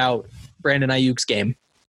most about Brandon Ayuk's game?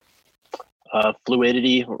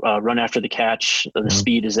 Fluidity, run after the catch. The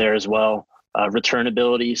speed is there as well. Return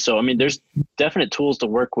ability. So, there's definite tools to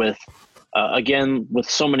work with. Again, with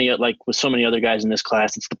so many other guys in this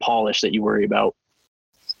class, it's the polish that you worry about.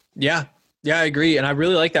 Yeah. Yeah, I agree. And I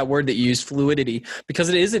really like that word that you used, fluidity, because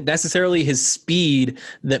it isn't necessarily his speed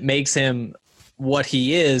that makes him what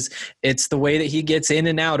he is. It's the way that he gets in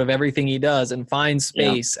and out of everything he does and finds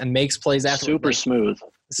space and makes plays after. Super smooth.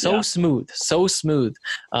 So smooth.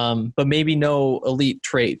 But maybe no elite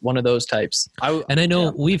trait, one of those types. I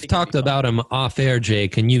know we've talked about him off air,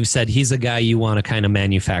 Jake, and you said he's a guy you want to kind of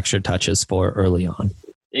manufacture touches for early on.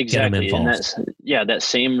 Exactly. And that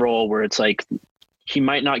same role where it's he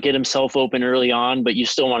might not get himself open early on, but you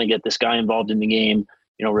still want to get this guy involved in the game,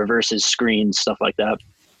 reverses, screens, stuff like that.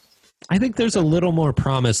 I think there's a little more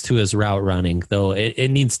promise to his route running, though it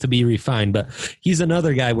needs to be refined. But he's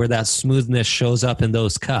another guy where that smoothness shows up in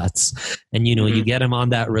those cuts. And, you get him on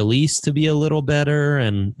that release to be a little better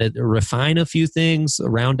and refine a few things,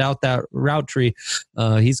 round out that route tree.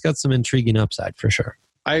 He's got some intriguing upside for sure.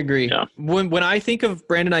 I agree. Yeah. When I think of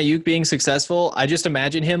Brandon Ayuk being successful, I just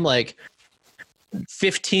imagine him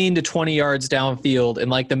 15 to 20 yards downfield in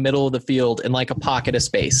the middle of the field in a pocket of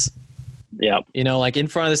space. Yeah. In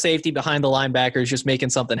front of the safety, behind the linebackers, just making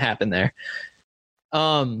something happen there.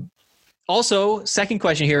 Also, second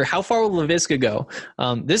question here, how far will Laviska go?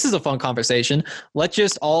 This is a fun conversation. Let's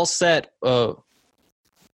just all set,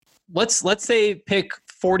 let's say pick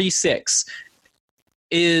 46.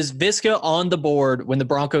 Is Viska on the board when the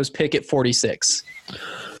Broncos pick at 46?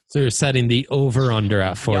 So you're setting the over-under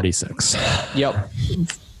at 46. Yep.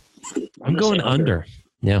 I'm going under.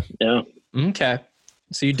 Yeah. Yeah. Okay.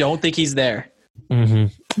 So you don't think he's there?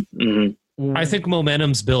 Mm-hmm. Mm-hmm. I think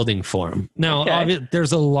momentum's building for him. Now, Okay.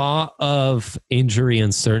 there's a lot of injury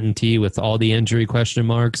uncertainty with all the injury question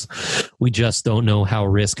marks. We just don't know how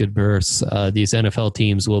risk adverse these NFL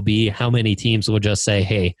teams will be. How many teams will just say,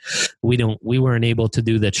 hey, we weren't able to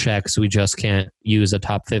do the checks. We just can't use a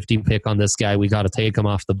top 50 pick on this guy. We got to take him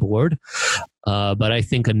off the board. But I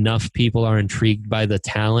think enough people are intrigued by the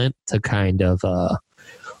talent to kind of,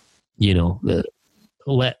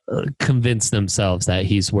 convince themselves that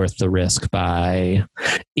he's worth the risk by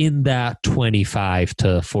in that 25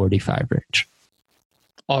 to 45 range.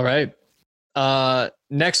 All right.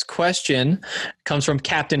 Next question comes from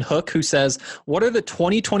Captain Hook, who says, what are the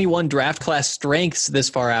 2021 draft class strengths this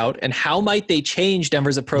far out, and how might they change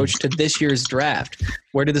Denver's approach to this year's draft?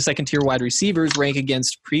 Where do the second-tier wide receivers rank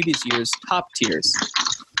against previous year's top tiers?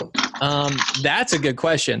 That's a good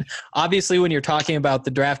question. Obviously, when you're talking about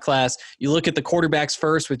the draft class, you look at the quarterbacks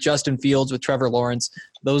first with Justin Fields, with Trevor Lawrence.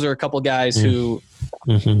 Those are a couple guys who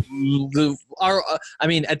are,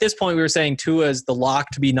 at this point, we were saying Tua is the lock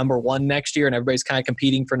to be number one next year, and everybody's kind of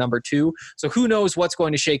competing for number two. So who knows what's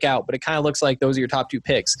going to shake out, but it kind of looks like those are your top two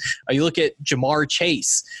picks. You look at Jamar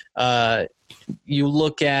Chase. You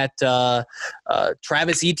look at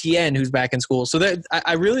Travis Etienne, who's back in school. So that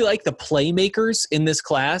I really like the playmakers in this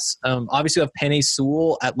class. Obviously, we have Penei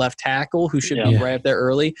Sewell at left tackle, who should be right up there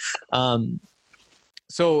early.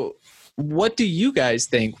 So what do you guys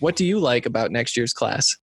think? What do you like about next year's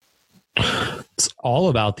class? It's all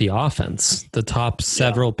about the offense. The top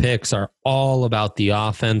several picks are all about the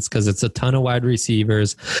offense because it's a ton of wide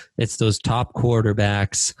receivers. It's those top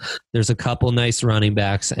quarterbacks. There's a couple nice running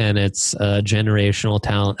backs, and it's generational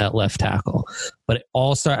talent at left tackle. But it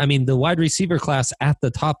all the wide receiver class at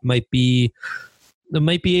the top might be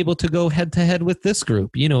able to go head to head with this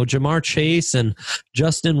group. Jamar Chase and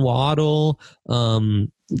Justin Waddle,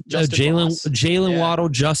 Jalen Waddle,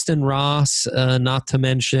 Justin Ross, not to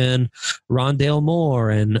mention Rondale Moore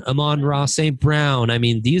and Amon-Ra St. Brown.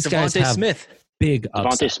 These guys have Smith. Big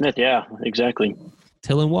upside. Devontae Smith, yeah, exactly.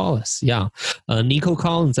 Tylan Wallace, yeah. Nico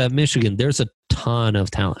Collins at Michigan. There's a ton of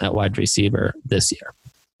talent at wide receiver this year.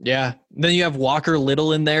 Yeah. Then you have Walker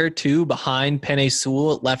Little in there too, behind Penei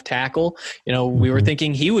Sewell at left tackle. We were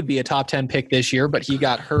thinking he would be a top 10 pick this year, but he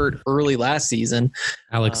got hurt early last season.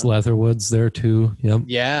 Alex Leatherwood's there too. Yep.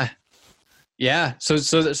 Yeah. Yeah. So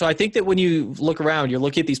I think that when you look around, you're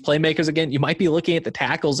looking at these playmakers again, you might be looking at the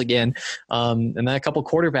tackles again, and then a couple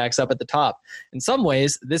quarterbacks up at the top. In some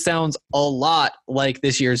ways, this sounds a lot like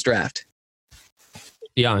this year's draft.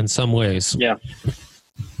 Yeah, in some ways. Yeah.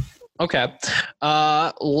 Okay.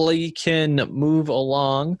 We can move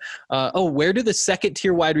along. Where do the second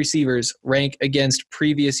tier wide receivers rank against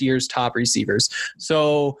previous year's top receivers?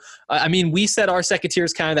 So, we said our second tier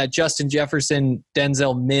is kind of that Justin Jefferson,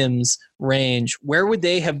 Denzel Mims range. Where would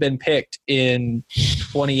they have been picked in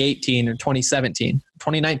 2018 or 2017?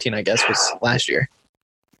 2019, I guess, was last year.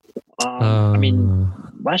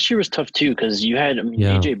 Last year was tough too because you had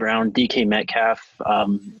AJ Brown, DK Metcalf,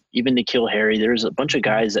 even N'Keal Harry. There's a bunch of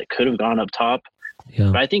guys that could have gone up top. Yeah.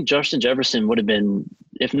 But I think Justin Jefferson would have been,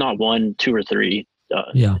 if not 1, 2, or 3,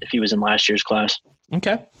 if he was in last year's class.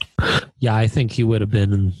 Okay. Yeah, I think he would have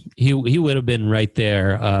been. He would have been right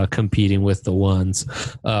there, competing with the ones,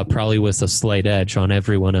 probably with a slight edge on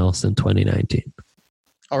everyone else in 2019.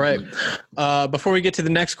 All right. Before we get to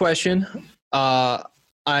the next question,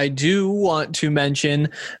 I do want to mention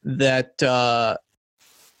that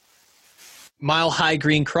Mile High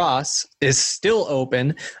Green Cross is still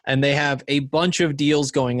open, and they have a bunch of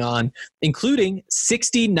deals going on, including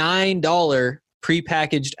 $69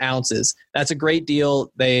 prepackaged ounces. That's a great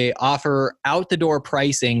deal. They offer out-the-door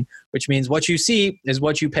pricing, which means what you see is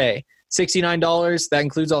what you pay. $69, that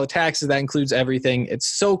includes all the taxes, that includes everything. It's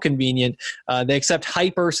so convenient. They accept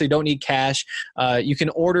Hyper, so you don't need cash. You can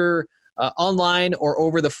order online or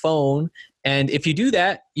over the phone. And if you do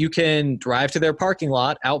that, you can drive to their parking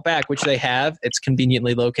lot out back, which they have. It's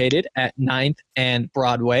conveniently located at 9th and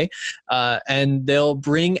Broadway. And they'll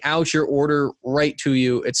bring out your order right to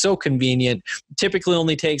you. It's so convenient. Typically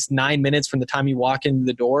only takes 9 minutes from the time you walk into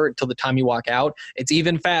the door until the time you walk out. It's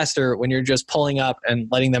even faster when you're just pulling up and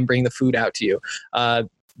letting them bring the food out to you.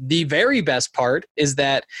 The very best part is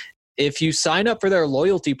that if you sign up for their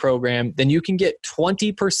loyalty program, then you can get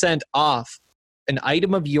 20% off an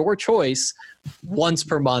item of your choice once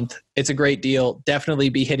per month. It's a great deal. Definitely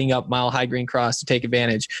be hitting up Mile High Green Cross to take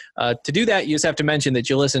advantage. To do that, you just have to mention that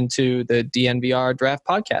you listen to the DNVR Draft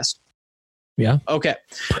Podcast. Yeah. Okay.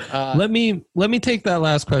 Let me take that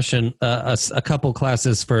last question a couple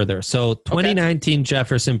classes further. So 2019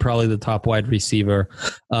 Jefferson, probably the top wide receiver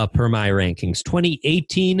per my rankings.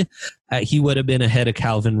 2018, he would have been ahead of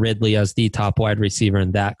Calvin Ridley as the top wide receiver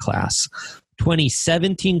in that class.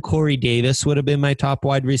 2017, Corey Davis would have been my top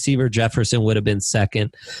wide receiver. Jefferson would have been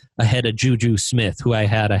second, ahead of Juju Smith, who I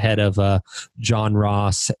had ahead of John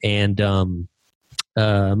Ross and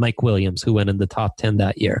Mike Williams, who went in the top 10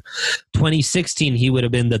 that year. 2016, he would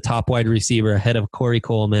have been the top wide receiver ahead of Corey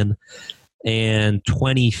Coleman. And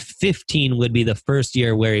 2015 would be the first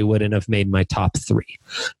year where he wouldn't have made my top 3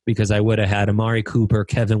 because I would have had Amari Cooper,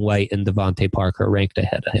 Kevin White, and Devontae Parker ranked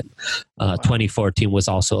ahead of him. 2014 was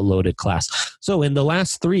also a loaded class. So in the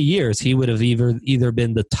last 3 years, he would have either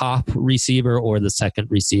been the top receiver or the second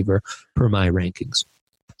receiver per my rankings.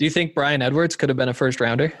 Do you think Bryan Edwards could have been a first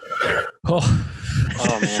rounder? Oh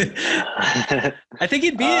man. I think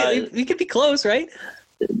he could be close, right?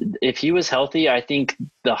 If he was healthy, I think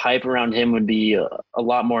the hype around him would be a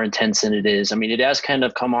lot more intense than it is. I mean, it has kind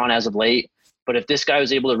of come on as of late, but if this guy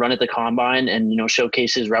was able to run at the combine and,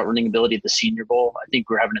 showcase his route running ability at the Senior Bowl, I think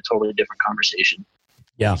we're having a totally different conversation.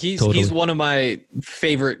 Yeah, he's one of my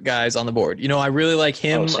favorite guys on the board. I really like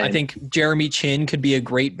him. I think Jeremy Chin could be a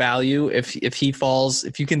great value if he falls.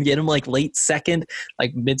 If you can get him like late second,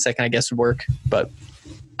 like mid second, I guess would work. But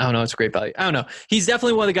I don't know. It's a great value. I don't know. He's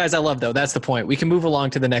definitely one of the guys I love, though. That's the point. We can move along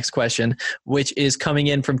to the next question, which is coming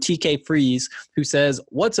in from TK Freeze, who says,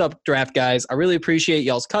 "What's up, draft guys? I really appreciate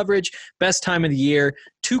y'all's coverage. Best time of the year.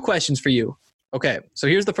 2 questions for you." Okay, so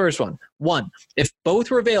here's the first one. 1, if both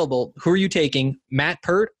were available, who are you taking, Matt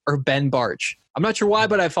Pert or Ben Bartch? I'm not sure why,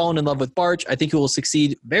 but I've fallen in love with Bartch. I think he will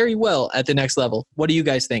succeed very well at the next level. What do you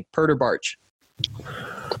guys think, Pert or Bartch?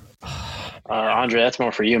 Andre, that's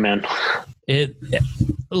more for you, man.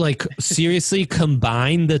 Seriously,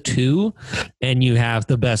 combine the two and you have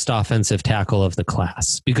the best offensive tackle of the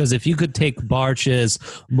class. Because if you could take Bartch's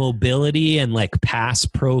mobility and pass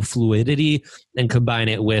pro fluidity and combine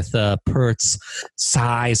it with Pert's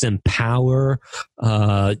size and power,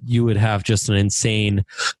 you would have just an insane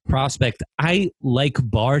prospect. I like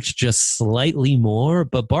Bartch just slightly more,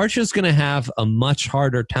 but Bartch is going to have a much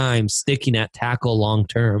harder time sticking at tackle long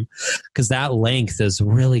term because that length is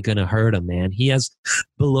really going to hurt him, man. He has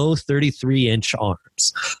below 33-inch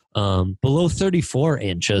arms. Below 34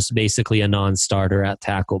 inches, basically a non-starter at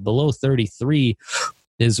tackle. Below 33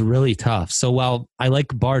 is really tough. So while I like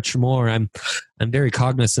Bartch more, I'm very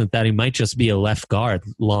cognizant that he might just be a left guard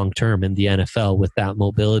long term in the NFL with that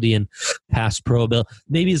mobility and pass pro ability.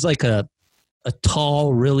 Maybe he's like a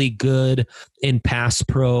tall, really good in pass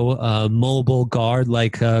pro mobile guard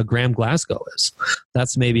like Graham Glasgow is.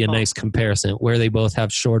 That's maybe a nice comparison where they both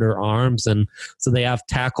have shorter arms and so they have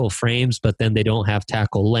tackle frames, but then they don't have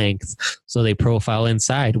tackle length. So they profile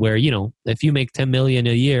inside where, if you make $10 million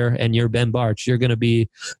a year and you're Ben Bartch, you're going to be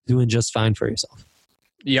doing just fine for yourself.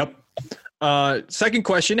 Yep. Second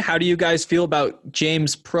question, how do you guys feel about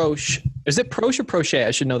James Proche? Is it Proche or Proche?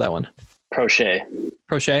 I should know that one. Proche.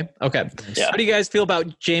 Okay. Yeah. How do you guys feel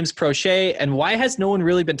about James Proche, and why has no one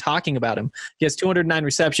really been talking about him? He has 209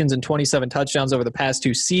 receptions and 27 touchdowns over the past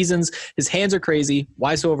 2 seasons. His hands are crazy.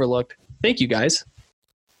 Why so overlooked? Thank you, guys.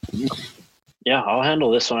 Yeah, I'll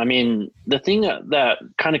handle this one. I mean, the thing that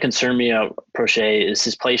kind of concerned me about Proche is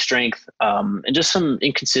his play strength and just some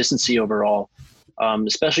inconsistency overall,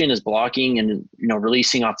 especially in his blocking and,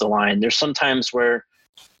 releasing off the line. There's some times where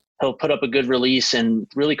he'll put up a good release and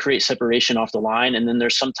really create separation off the line. And then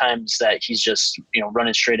there's sometimes that he's just,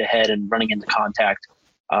 running straight ahead and running into contact.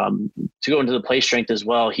 To go into the play strength as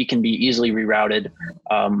well, he can be easily rerouted.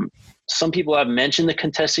 Some people have mentioned the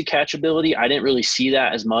contested catch ability. I didn't really see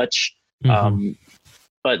that as much.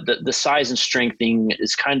 But the size and strength thing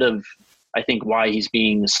is kind of, I think, why he's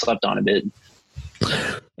being slept on a bit.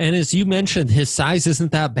 And as you mentioned, his size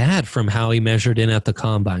isn't that bad from how he measured in at the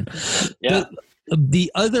combine. Yeah.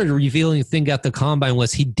 The other revealing thing at the combine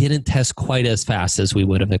was he didn't test quite as fast as we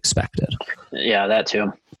would have expected. Yeah, that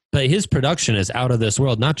too. But his production is out of this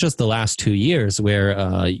world, not just the last 2 years where,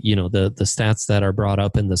 the stats that are brought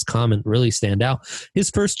up in this comment really stand out. His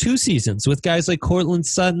first 2 seasons with guys like Cortland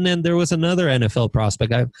Sutton, and there was another NFL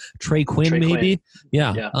prospect, Trey Quinn, maybe.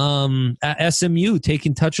 Yeah. At SMU,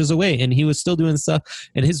 taking touches away, and he was still doing stuff.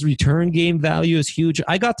 And his return game value is huge.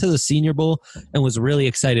 I got to the Senior Bowl and was really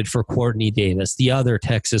excited for Courtney Davis, the other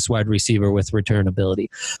Texas wide receiver with return ability.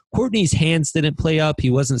 Courtney's hands didn't play up. He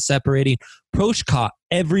wasn't separating. Proche caught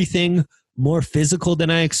everything more physical than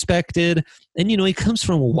I expected. And, he comes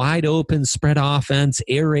from a wide open spread offense,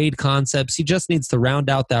 air raid concepts. He just needs to round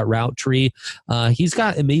out that route tree. He's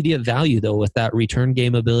got immediate value, though, with that return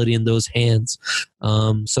game ability in those hands.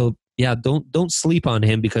 So, yeah, don't sleep on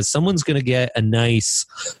him, because someone's going to get a nice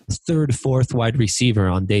third, fourth wide receiver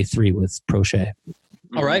on day 3 with Prochet.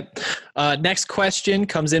 All right. Next question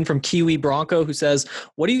comes in from Kiwi Bronco, who says,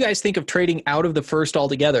 what do you guys think of trading out of the first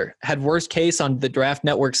altogether? Had worst case on the Draft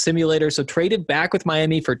Network simulator, so traded back with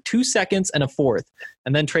Miami for 2 seconds and a fourth,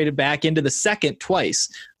 and then traded back into the second twice,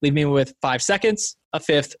 leaving me with 5 seconds, a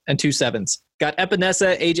fifth, and 2 sevenths. Got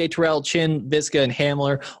Epinesa, AJ Terrell, Chin, Visca, and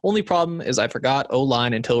Hamler. Only problem is I forgot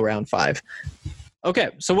O-line until round 5. Okay,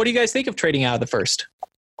 so what do you guys think of trading out of the first?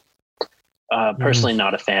 Personally,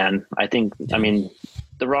 not a fan. I mean,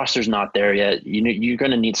 the roster's not there yet. You're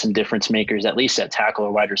going to need some difference makers, at least at tackle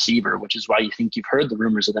or wide receiver, which is why you think you've heard the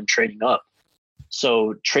rumors of them trading up.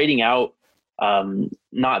 So trading out,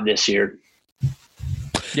 not this year.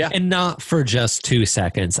 Yeah. And not for just 2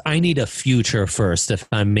 seconds. I need a future first if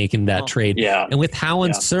I'm making that trade. Yeah. And with how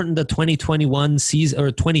uncertain the 2021 season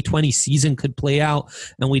or 2020 season could play out,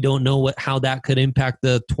 and we don't know how that could impact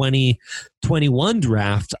the 2021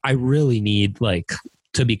 draft, I really need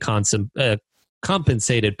to be compensated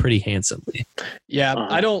pretty handsomely. Yeah,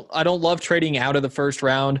 I don't love trading out of the first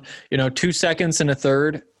round. 2 seconds and a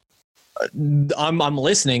third. I'm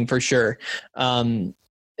listening for sure.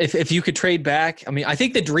 If you could trade back, I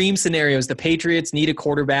think the dream scenario is the Patriots need a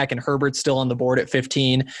quarterback and Herbert's still on the board at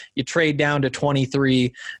 15. You trade down to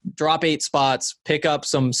 23, drop 8 spots, pick up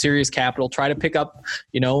some serious capital, try to pick up,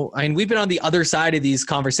 we've been on the other side of these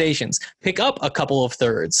conversations. Pick up a couple of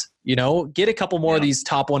thirds, get a couple more of these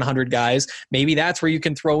top 100 guys. Maybe that's where you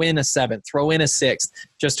can throw in a 7th, throw in a 6th,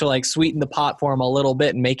 just to sweeten the pot for them a little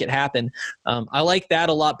bit and make it happen. I like that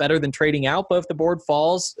a lot better than trading out, but if the board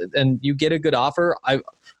falls and you get a good offer,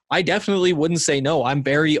 I definitely wouldn't say no. I'm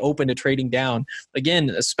very open to trading down. Again,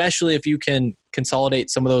 especially if you can consolidate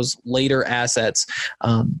some of those later assets.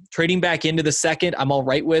 Trading back into the second, I'm all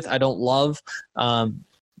right with. I don't love.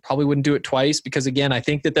 Probably wouldn't do it twice because, again, I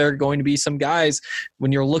think that there are going to be some guys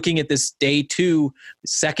when you're looking at this day 2,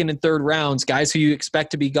 second and third rounds, guys who you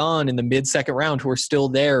expect to be gone in the mid-second round who are still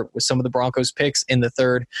there with some of the Broncos picks in the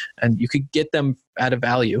third, and you could get them at a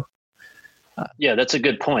value. Yeah, that's a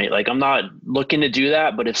good point. I'm not looking to do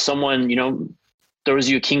that, but if someone, throws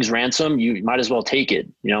you a king's ransom, you might as well take it,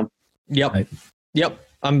 Yep. Right. Yep.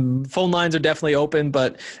 Phone lines are definitely open,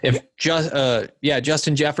 but if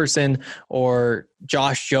Justin Jefferson or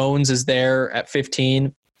Josh Jones is there at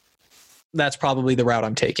 15, that's probably the route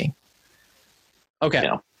I'm taking. Okay.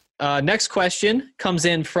 Yeah. Next question comes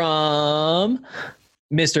in from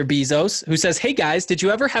Mr. Bezos, who says, hey guys, did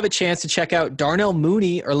you ever have a chance to check out Darnell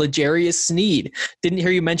Mooney or L'Jarius Sneed? Didn't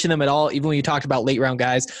hear you mention them at all, even when you talked about late round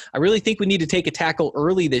guys. I really think we need to take a tackle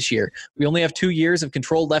early this year. We only have 2 years of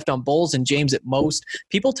control left on Bowles and James at most.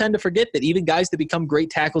 People tend to forget that even guys that become great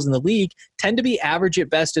tackles in the league tend to be average at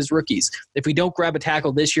best as rookies. If we don't grab a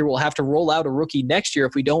tackle this year, we'll have to roll out a rookie next year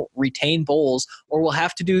if we don't retain Bowles, or we'll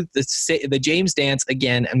have to do the James dance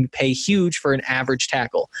again and pay huge for an average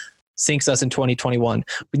tackle. Sinks us in 2021.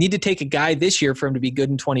 We need to take a guy this year for him to be good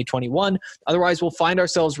in 2021. Otherwise, we'll find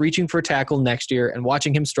ourselves reaching for a tackle next year and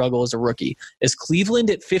watching him struggle as a rookie. Is Cleveland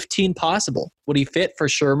at 15 possible? Would he fit for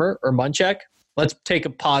Shermer or Munchak? Let's take a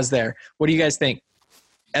pause there. What do you guys think?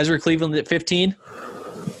 Ezra Cleveland at 15?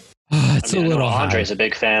 It's a little high. Andre's a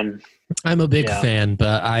big fan. I'm a big fan,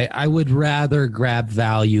 but I would rather grab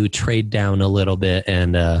value, trade down a little bit,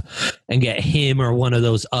 and get him or one of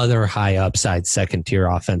those other high upside second tier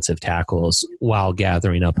offensive tackles while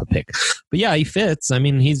gathering up a pick. But yeah, he fits.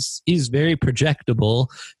 He's very projectable.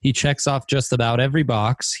 He checks off just about every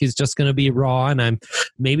box. He's just going to be raw, and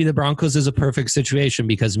maybe the Broncos is a perfect situation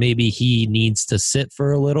because maybe he needs to sit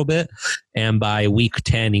for a little bit, and by week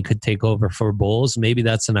 10 he could take over for Bowles. Maybe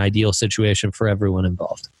that's an ideal situation for everyone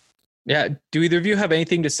involved. Yeah. Do either of you have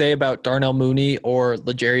anything to say about Darnell Mooney or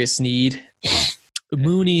L'Jarius Sneed?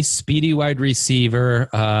 Mooney, speedy wide receiver,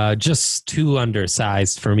 just too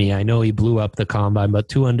undersized for me. I know he blew up the combine, but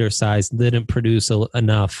too undersized, didn't produce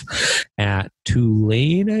enough at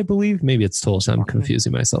Tulane, I believe. Maybe it's Tulsa. I'm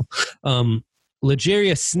confusing myself.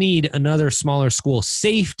 L'Jarius Sneed, another smaller school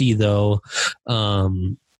safety, though.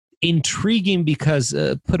 Intriguing because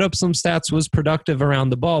put up some stats, was productive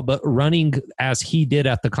around the ball, but running as he did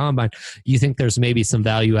at the combine, you think there's maybe some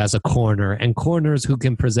value as a corner, and corners who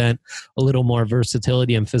can present a little more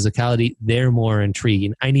versatility and physicality, they're more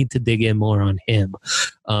intriguing. I need to dig in more on him.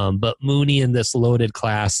 But Mooney in this loaded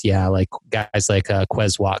class, like guys like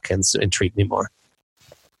Quez Watkins intrigue me more.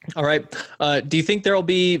 All right. Do you think there will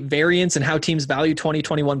be variance in how teams value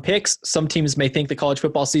 2021 picks? Some teams may think the college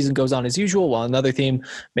football season goes on as usual, while another team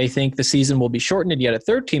may think the season will be shortened, and yet a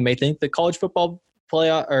third team may think the college football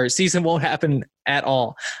playoff or season won't happen at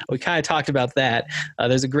all. We kind of talked about that.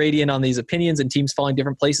 There's a gradient on these opinions, and teams falling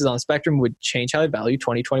different places on the spectrum would change how they value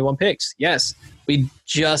 2021 picks. Yes, we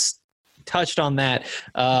just touched on that.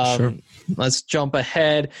 Sure. Let's jump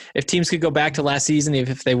ahead. If teams could go back to last season,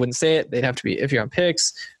 if they wouldn't say it, they'd have to be if you're on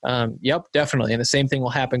picks. Yep, definitely. And the same thing will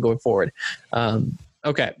happen going forward.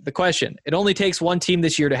 Okay, the question. It only takes one team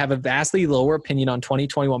this year to have a vastly lower opinion on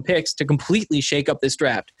 2021 picks to completely shake up this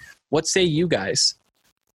draft. What say you guys?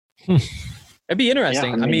 It'd be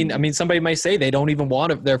interesting. Yeah, I mean, somebody might say they don't even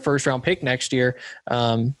want their first round pick next year.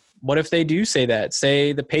 What if they do say that?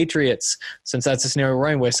 Say the Patriots, since that's the scenario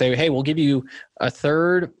we're in with, say, hey, we'll give you a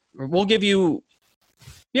third. We'll give you,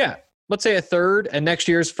 let's say a third and next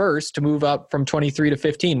year's first to move up from 23 to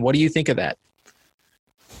 15. What do you think of that?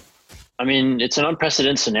 I mean, it's an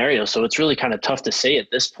unprecedented scenario, so it's really kind of tough to say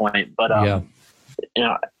at this point. But, I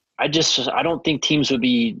don't think teams would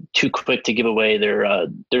be too quick to give away their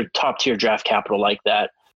top tier draft capital like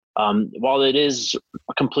that. While it is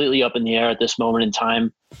completely up in the air at this moment in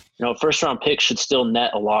time, first round picks should still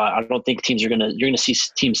net a lot. I don't think you're going to see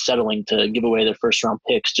teams settling to give away their first round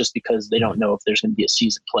picks just because they don't know if there's going to be a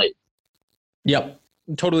season played. Yep.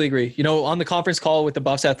 Totally agree. On the conference call with the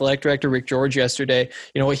Buffs athletic director, Rick George, yesterday,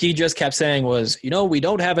 what he just kept saying was, we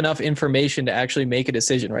don't have enough information to actually make a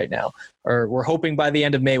decision right now, or we're hoping by the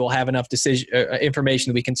end of May we'll have enough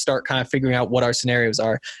information that we can start kind of figuring out what our scenarios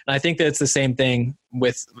are. And I think that it's the same thing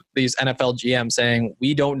with these NFL GMs saying,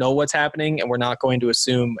 we don't know what's happening and we're not going to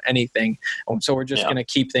assume anything. So we're just going to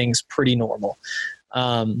keep things pretty normal.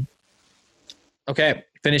 Okay.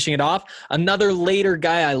 Finishing it off, another later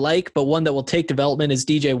guy I like, but one that will take development is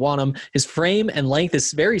DJ Wonnum. His frame and length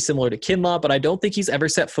is very similar to Kinlaw, but I don't think he's ever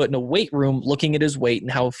set foot in a weight room looking at his weight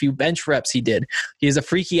and how few bench reps he did. He is a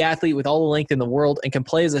freaky athlete with all the length in the world and can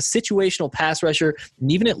play as a situational pass rusher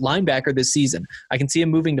and even at linebacker this season. I can see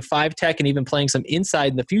him moving to 5 tech and even playing some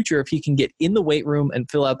inside in the future if he can get in the weight room and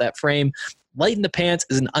fill out that frame. Light in the pants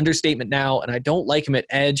is an understatement now, and I don't like him at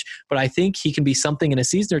edge, but I think he can be something in a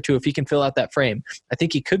season or two if he can fill out that frame. I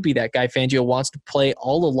think he could be that guy Fangio wants to play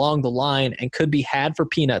all along the line and could be had for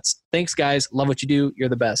peanuts. Thanks, guys. Love what you do. You're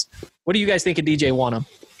the best. What do you guys think of DJ Wonnum?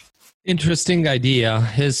 Interesting idea.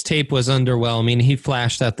 His tape was underwhelming. He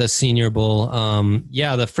flashed at the Senior Bowl.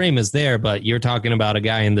 The frame is there, but you're talking about a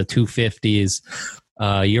guy in the 250s.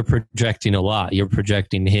 You're projecting a lot. You're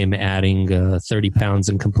projecting him adding 30 pounds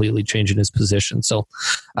and completely changing his position. So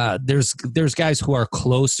there's guys who are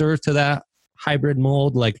closer to that hybrid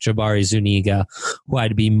mold, like Jabari Zuniga, who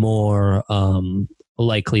I'd be more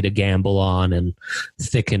likely to gamble on and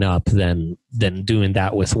thicken up than doing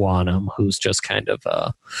that with Wonnum, who's just kind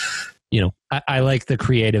of, I like the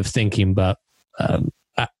creative thinking, but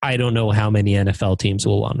I don't know how many NFL teams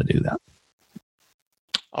will want to do that.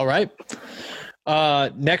 All right.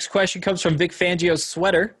 Next question comes from Vic Fangio's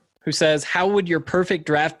Sweater, who says, how would your perfect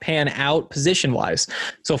draft pan out position-wise?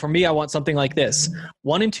 So for me, I want something like this.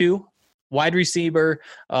 1 and 2, wide receiver,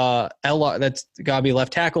 LR, that's got to be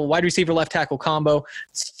left tackle, wide receiver, left tackle combo.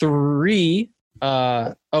 3,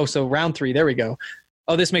 so round 3, there we go.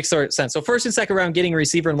 Oh, this makes sense. So first and second round, getting a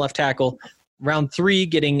receiver and left tackle. Round 3,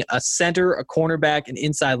 getting a center, a cornerback, an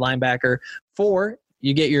inside linebacker. 4,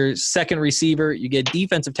 you get your second receiver, you get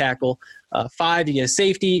defensive tackle. 5, you get a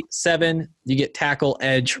safety. 7, you get tackle,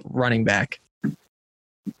 edge, running back.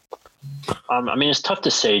 It's tough to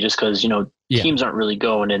say just because, teams aren't really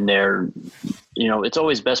going in there. It's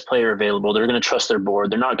always best player available. They're going to trust their board.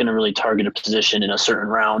 They're not going to really target a position in a certain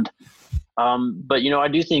round. But I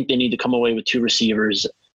do think they need to come away with 2 receivers,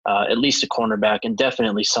 at least a cornerback, and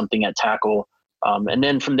definitely something at tackle. And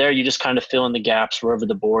then from there, you just kind of fill in the gaps wherever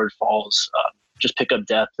the board falls. Just pick up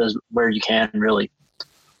depth as where you can, really.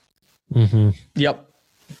 Mm-hmm. Yep.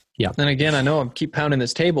 Yeah. And again, I know I keep pounding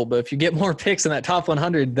this table, but if you get more picks in that top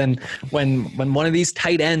 100, then when one of these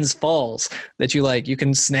tight ends falls, that you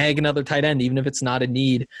can snag another tight end, even if it's not a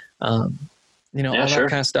need. All that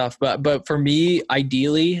kind of stuff. But for me,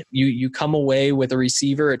 ideally, you come away with a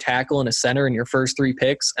receiver, a tackle, and a center in your first 3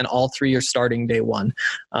 picks, and all 3 are starting day 1.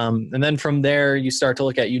 And then from there, you start to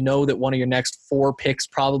look at, that one of your next 4 picks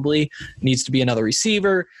probably needs to be another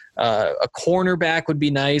receiver. A cornerback would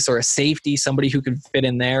be nice, or a safety, somebody who could fit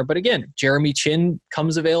in there. But again, Jeremy Chin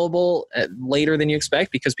comes available later than you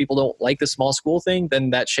expect because people don't like the small school thing,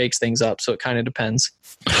 then that shakes things up. So it kind of depends.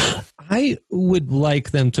 I would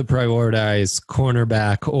like them to prioritize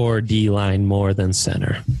cornerback or D-line more than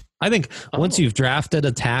center. I think once you've drafted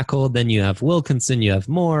a tackle, then you have Wilkinson, you have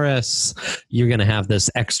Morris, you're going to have this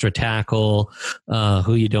extra tackle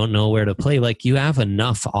who you don't know where to play. Like, you have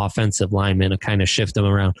enough offensive linemen to kind of shift them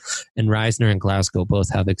around. And Reisner and Glasgow both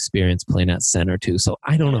have experience playing at center too. So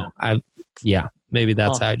I don't know. Maybe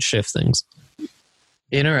that's how I'd shift things.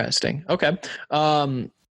 Interesting. Okay.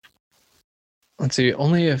 Let's see.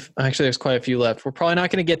 There's quite a few left. We're probably not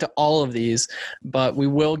going to get to all of these, but we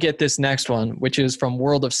will get this next one, which is from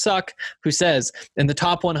World of Suck, who says, in the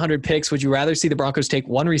top 100 picks, would you rather see the Broncos take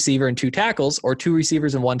one receiver and two tackles, or two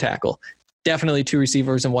receivers and one tackle? Definitely two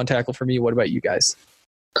receivers and one tackle for me. What about you guys?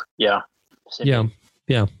 Yeah.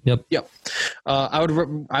 Yep.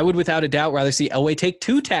 I would without a doubt rather see Elway take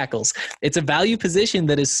two tackles. It's a value position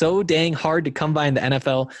that is so dang hard to come by in the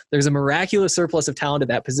NFL. There's a miraculous surplus of talent at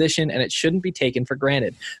that position, and it shouldn't be taken for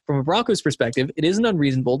granted. From a Broncos perspective, it isn't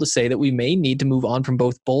unreasonable to say that we may need to move on from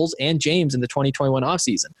both Bowles and James in the 2021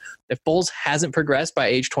 offseason. If Bowles hasn't progressed by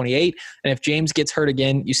age 28, and if James gets hurt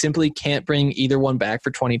again, you simply can't bring either one back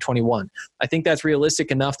for 2021. I think that's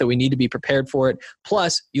realistic enough that we need to be prepared for it.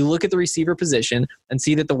 Plus, you look at the receiver position and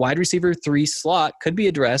see that the wide receiver 3 slot could be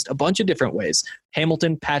addressed a bunch of different ways.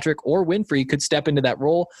 Hamilton, Patrick, or Winfrey could step into that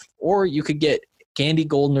role, or you could get Gandy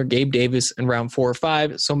Golden or Gabe Davis in round 4 or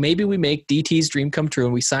 5. So maybe we make DT's dream come true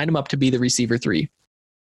and we sign him up to be the receiver 3.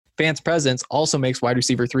 Fans' presence also makes wide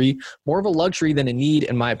receiver 3 more of a luxury than a need,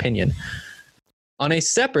 in my opinion. On a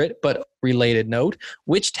separate but related note,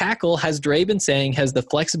 which tackle has Dre been saying has the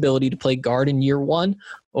flexibility to play guard in year 1?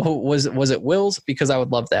 Oh, was it Wills? Because I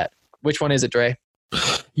would love that. Which one is it, Dre?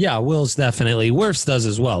 Yeah, Wills definitely. Wirfs does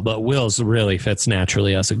as well, but Wills really fits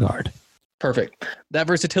naturally as a guard. Perfect. That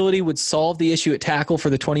versatility would solve the issue at tackle for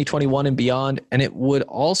the 2021 and beyond, and it would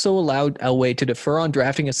also allow Elway to defer on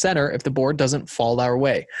drafting a center if the board doesn't fall our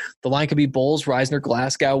way. The line could be Bowles, Reisner,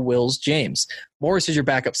 Glasgow, Wills, James. Morris is your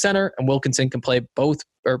backup center, and Wilkinson can play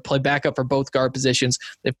backup for both guard positions.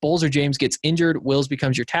 If Bowles or James gets injured, Wills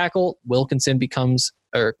becomes your tackle. Wilkinson comes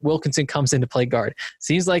in to play guard.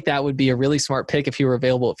 Seems like that would be a really smart pick if he were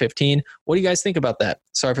available at 15. What do you guys think about that?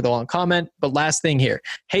 Sorry for the long comment, but last thing here.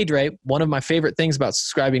 Hey, Dre, one of my favorite things about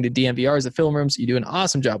subscribing to DNVR is the film rooms. You do an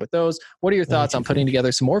awesome job with those. What are your thoughts on putting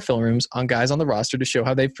together some more film rooms on guys on the roster to show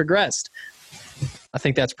how they've progressed? I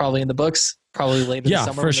think that's probably in the books, probably later this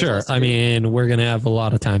summer. Yeah, for sure. I mean, we're going to have a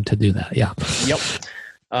lot of time to do that. Yeah.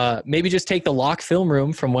 Yep. Maybe just take the Locke film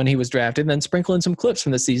room from when he was drafted and then sprinkle in some clips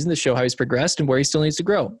from the season to show how he's progressed and where he still needs to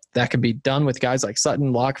grow. That could be done with guys like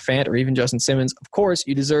Sutton, Locke, Fant, or even Justin Simmons. Of course,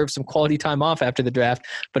 you deserve some quality time off after the draft,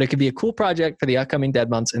 but it could be a cool project for the upcoming dead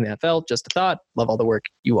months in the NFL. Just a thought. Love all the work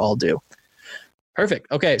you all do.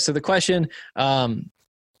 Perfect. Okay, so the question,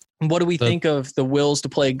 what do we think of the Wills to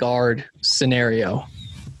play guard scenario?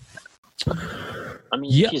 I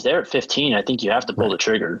mean, if he's there at 15, I think you have to pull the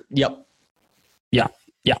trigger. Yep.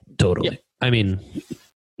 Yeah, totally. Yep. I mean,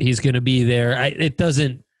 he's going to be there. It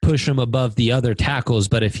doesn't push him above the other tackles,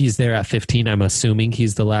 but if he's there at 15, I'm assuming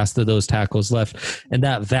he's the last of those tackles left. And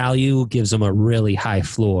that value gives him a really high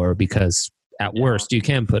floor because at worst, you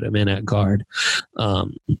can put him in at guard.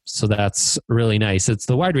 So that's really nice. It's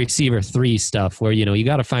the wide receiver 3 stuff where, you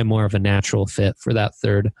got to find more of a natural fit for that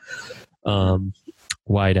third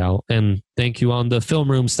wide out. And thank you on the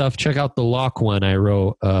film room stuff. Check out the Locke one I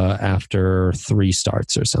wrote after 3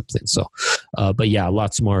 starts or something. So, but yeah,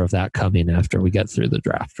 lots more of that coming after we get through the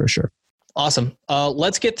draft for sure. Awesome.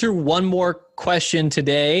 Let's get through one more question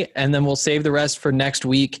today, and then we'll save the rest for next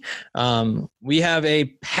week. We have a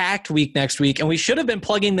packed week next week, and we should have been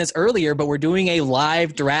plugging this earlier, but we're doing a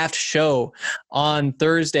live draft show on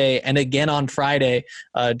Thursday and again on Friday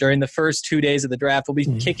during the first 2 days of the draft. We'll be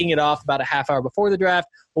kicking it off about a half hour before the draft.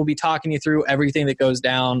 We'll be talking you through everything that goes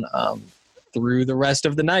down through the rest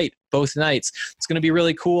of the night, both nights. It's going to be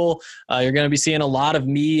really cool. You're going to be seeing a lot of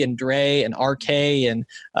me and Dre and RK and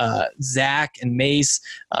Zach and Mace.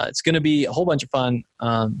 It's going to be a whole bunch of fun.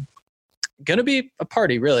 Going to be a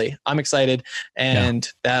party, really. I'm excited, and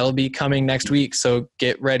that'll be coming next week, so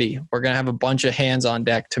get ready. We're going to have a bunch of hands on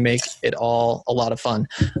deck to make it all a lot of fun.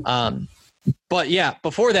 But yeah,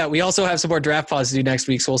 before that, we also have some more draft pods to do next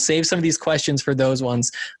week. So we'll save some of these questions for those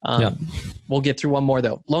ones. We'll get through one more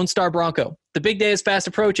though. Lone Star Bronco. The big day is fast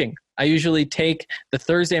approaching. I usually take the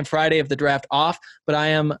Thursday and Friday of the draft off, but I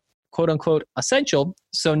am quote unquote essential.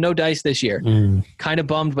 So no dice this year. Kind of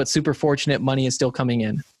bummed, but super fortunate. Money is still coming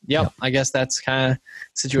in. Yep. I guess that's kind of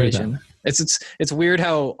situation. It's weird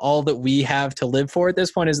how all that we have to live for at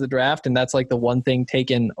this point is the draft. And that's like the one thing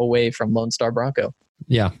taken away from Lone Star Bronco.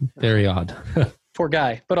 Yeah, very odd. Poor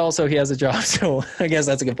guy, but also he has a job, so I guess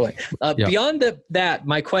that's a good point. Beyond that,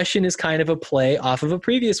 my question is kind of a play off of a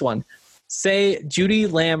previous one. say Judy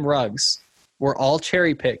Lamb Ruggs were all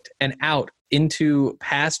cherry picked and out into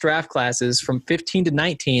past draft classes from 15 to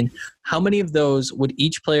 19, how many of those would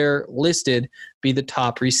each player listed be the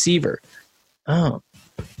top receiver? Oh,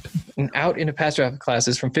 and out into past draft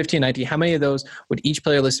classes from 15 to 19, how many of those would each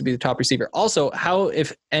player listed be the top receiver? Also, how,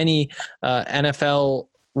 if any, NFL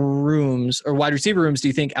rooms or wide receiver rooms do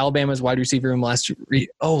you think Alabama's wide receiver room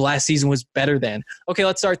last season was better than? Okay,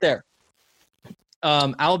 let's start there.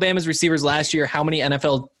 Alabama's receivers last year, how many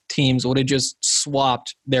NFL teams would have just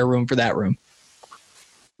swapped their room for that room?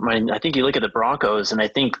 I think you look at the Broncos, and I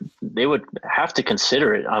think they would have to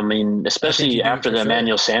consider it. I mean, especially after the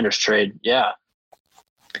Emmanuel Sanders trade. Yeah.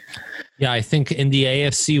 Yeah, I think in the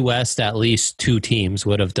AFC West, at least 2 teams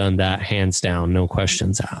would have done that hands down, no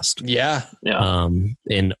questions asked. Yeah.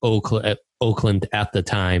 In Oakland at the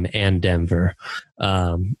time and Denver.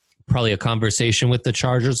 Probably a conversation with the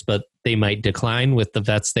Chargers, but they might decline with the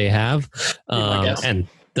vets they have. And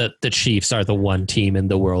the Chiefs are the one team in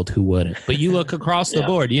the world who wouldn't. But you look across the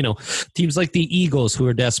board, teams like the Eagles who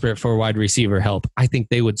are desperate for wide receiver help, I think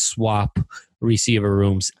they would swap receiver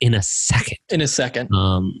rooms in a second.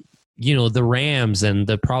 The Rams and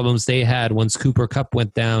the problems they had once Cooper Kupp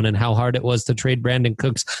went down and how hard it was to trade Brandon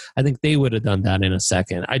Cooks, I think they would have done that in a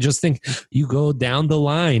second. I just think you go down the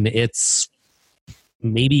line, it's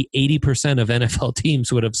maybe 80% of NFL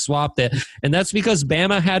teams would have swapped it. And that's because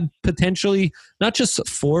Bama had potentially not just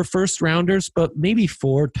 4 first rounders, but maybe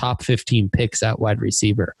 4 top 15 picks at wide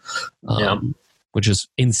receiver, which is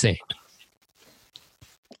insane.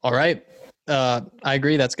 All right. I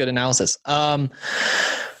agree. That's good analysis.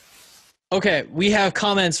 Okay, we have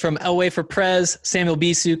comments from Elway for Prez, Samuel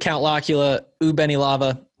Bisu, Count Locula, Benny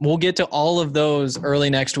Lava. We'll get to all of those early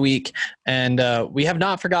next week, and we have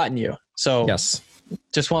not forgotten you. So yes,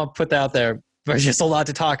 just want to put that out there. There's just a lot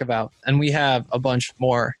to talk about, and we have a bunch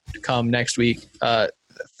more to come next week.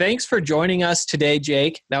 Thanks for joining us today,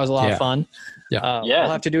 Jake. That was a lot of fun. We'll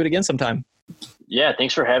have to do it again sometime. Yeah,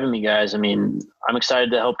 thanks for having me, guys. I mean, I'm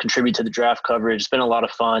excited to help contribute to the draft coverage. It's been a lot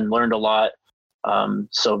of fun, learned a lot.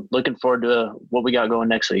 So looking forward to what we got going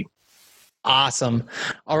next week. Awesome.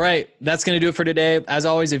 All right. That's going to do it for today. As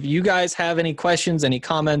always, if you guys have any questions, any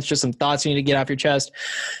comments, just some thoughts you need to get off your chest,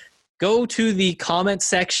 go to the comment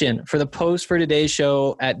section for the post for today's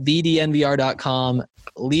show at thednvr.com.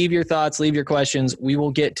 Leave your thoughts, leave your questions. We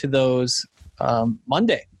will get to those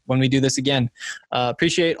Monday when we do this again.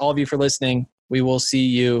 Appreciate all of you for listening. We will see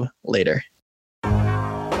you later.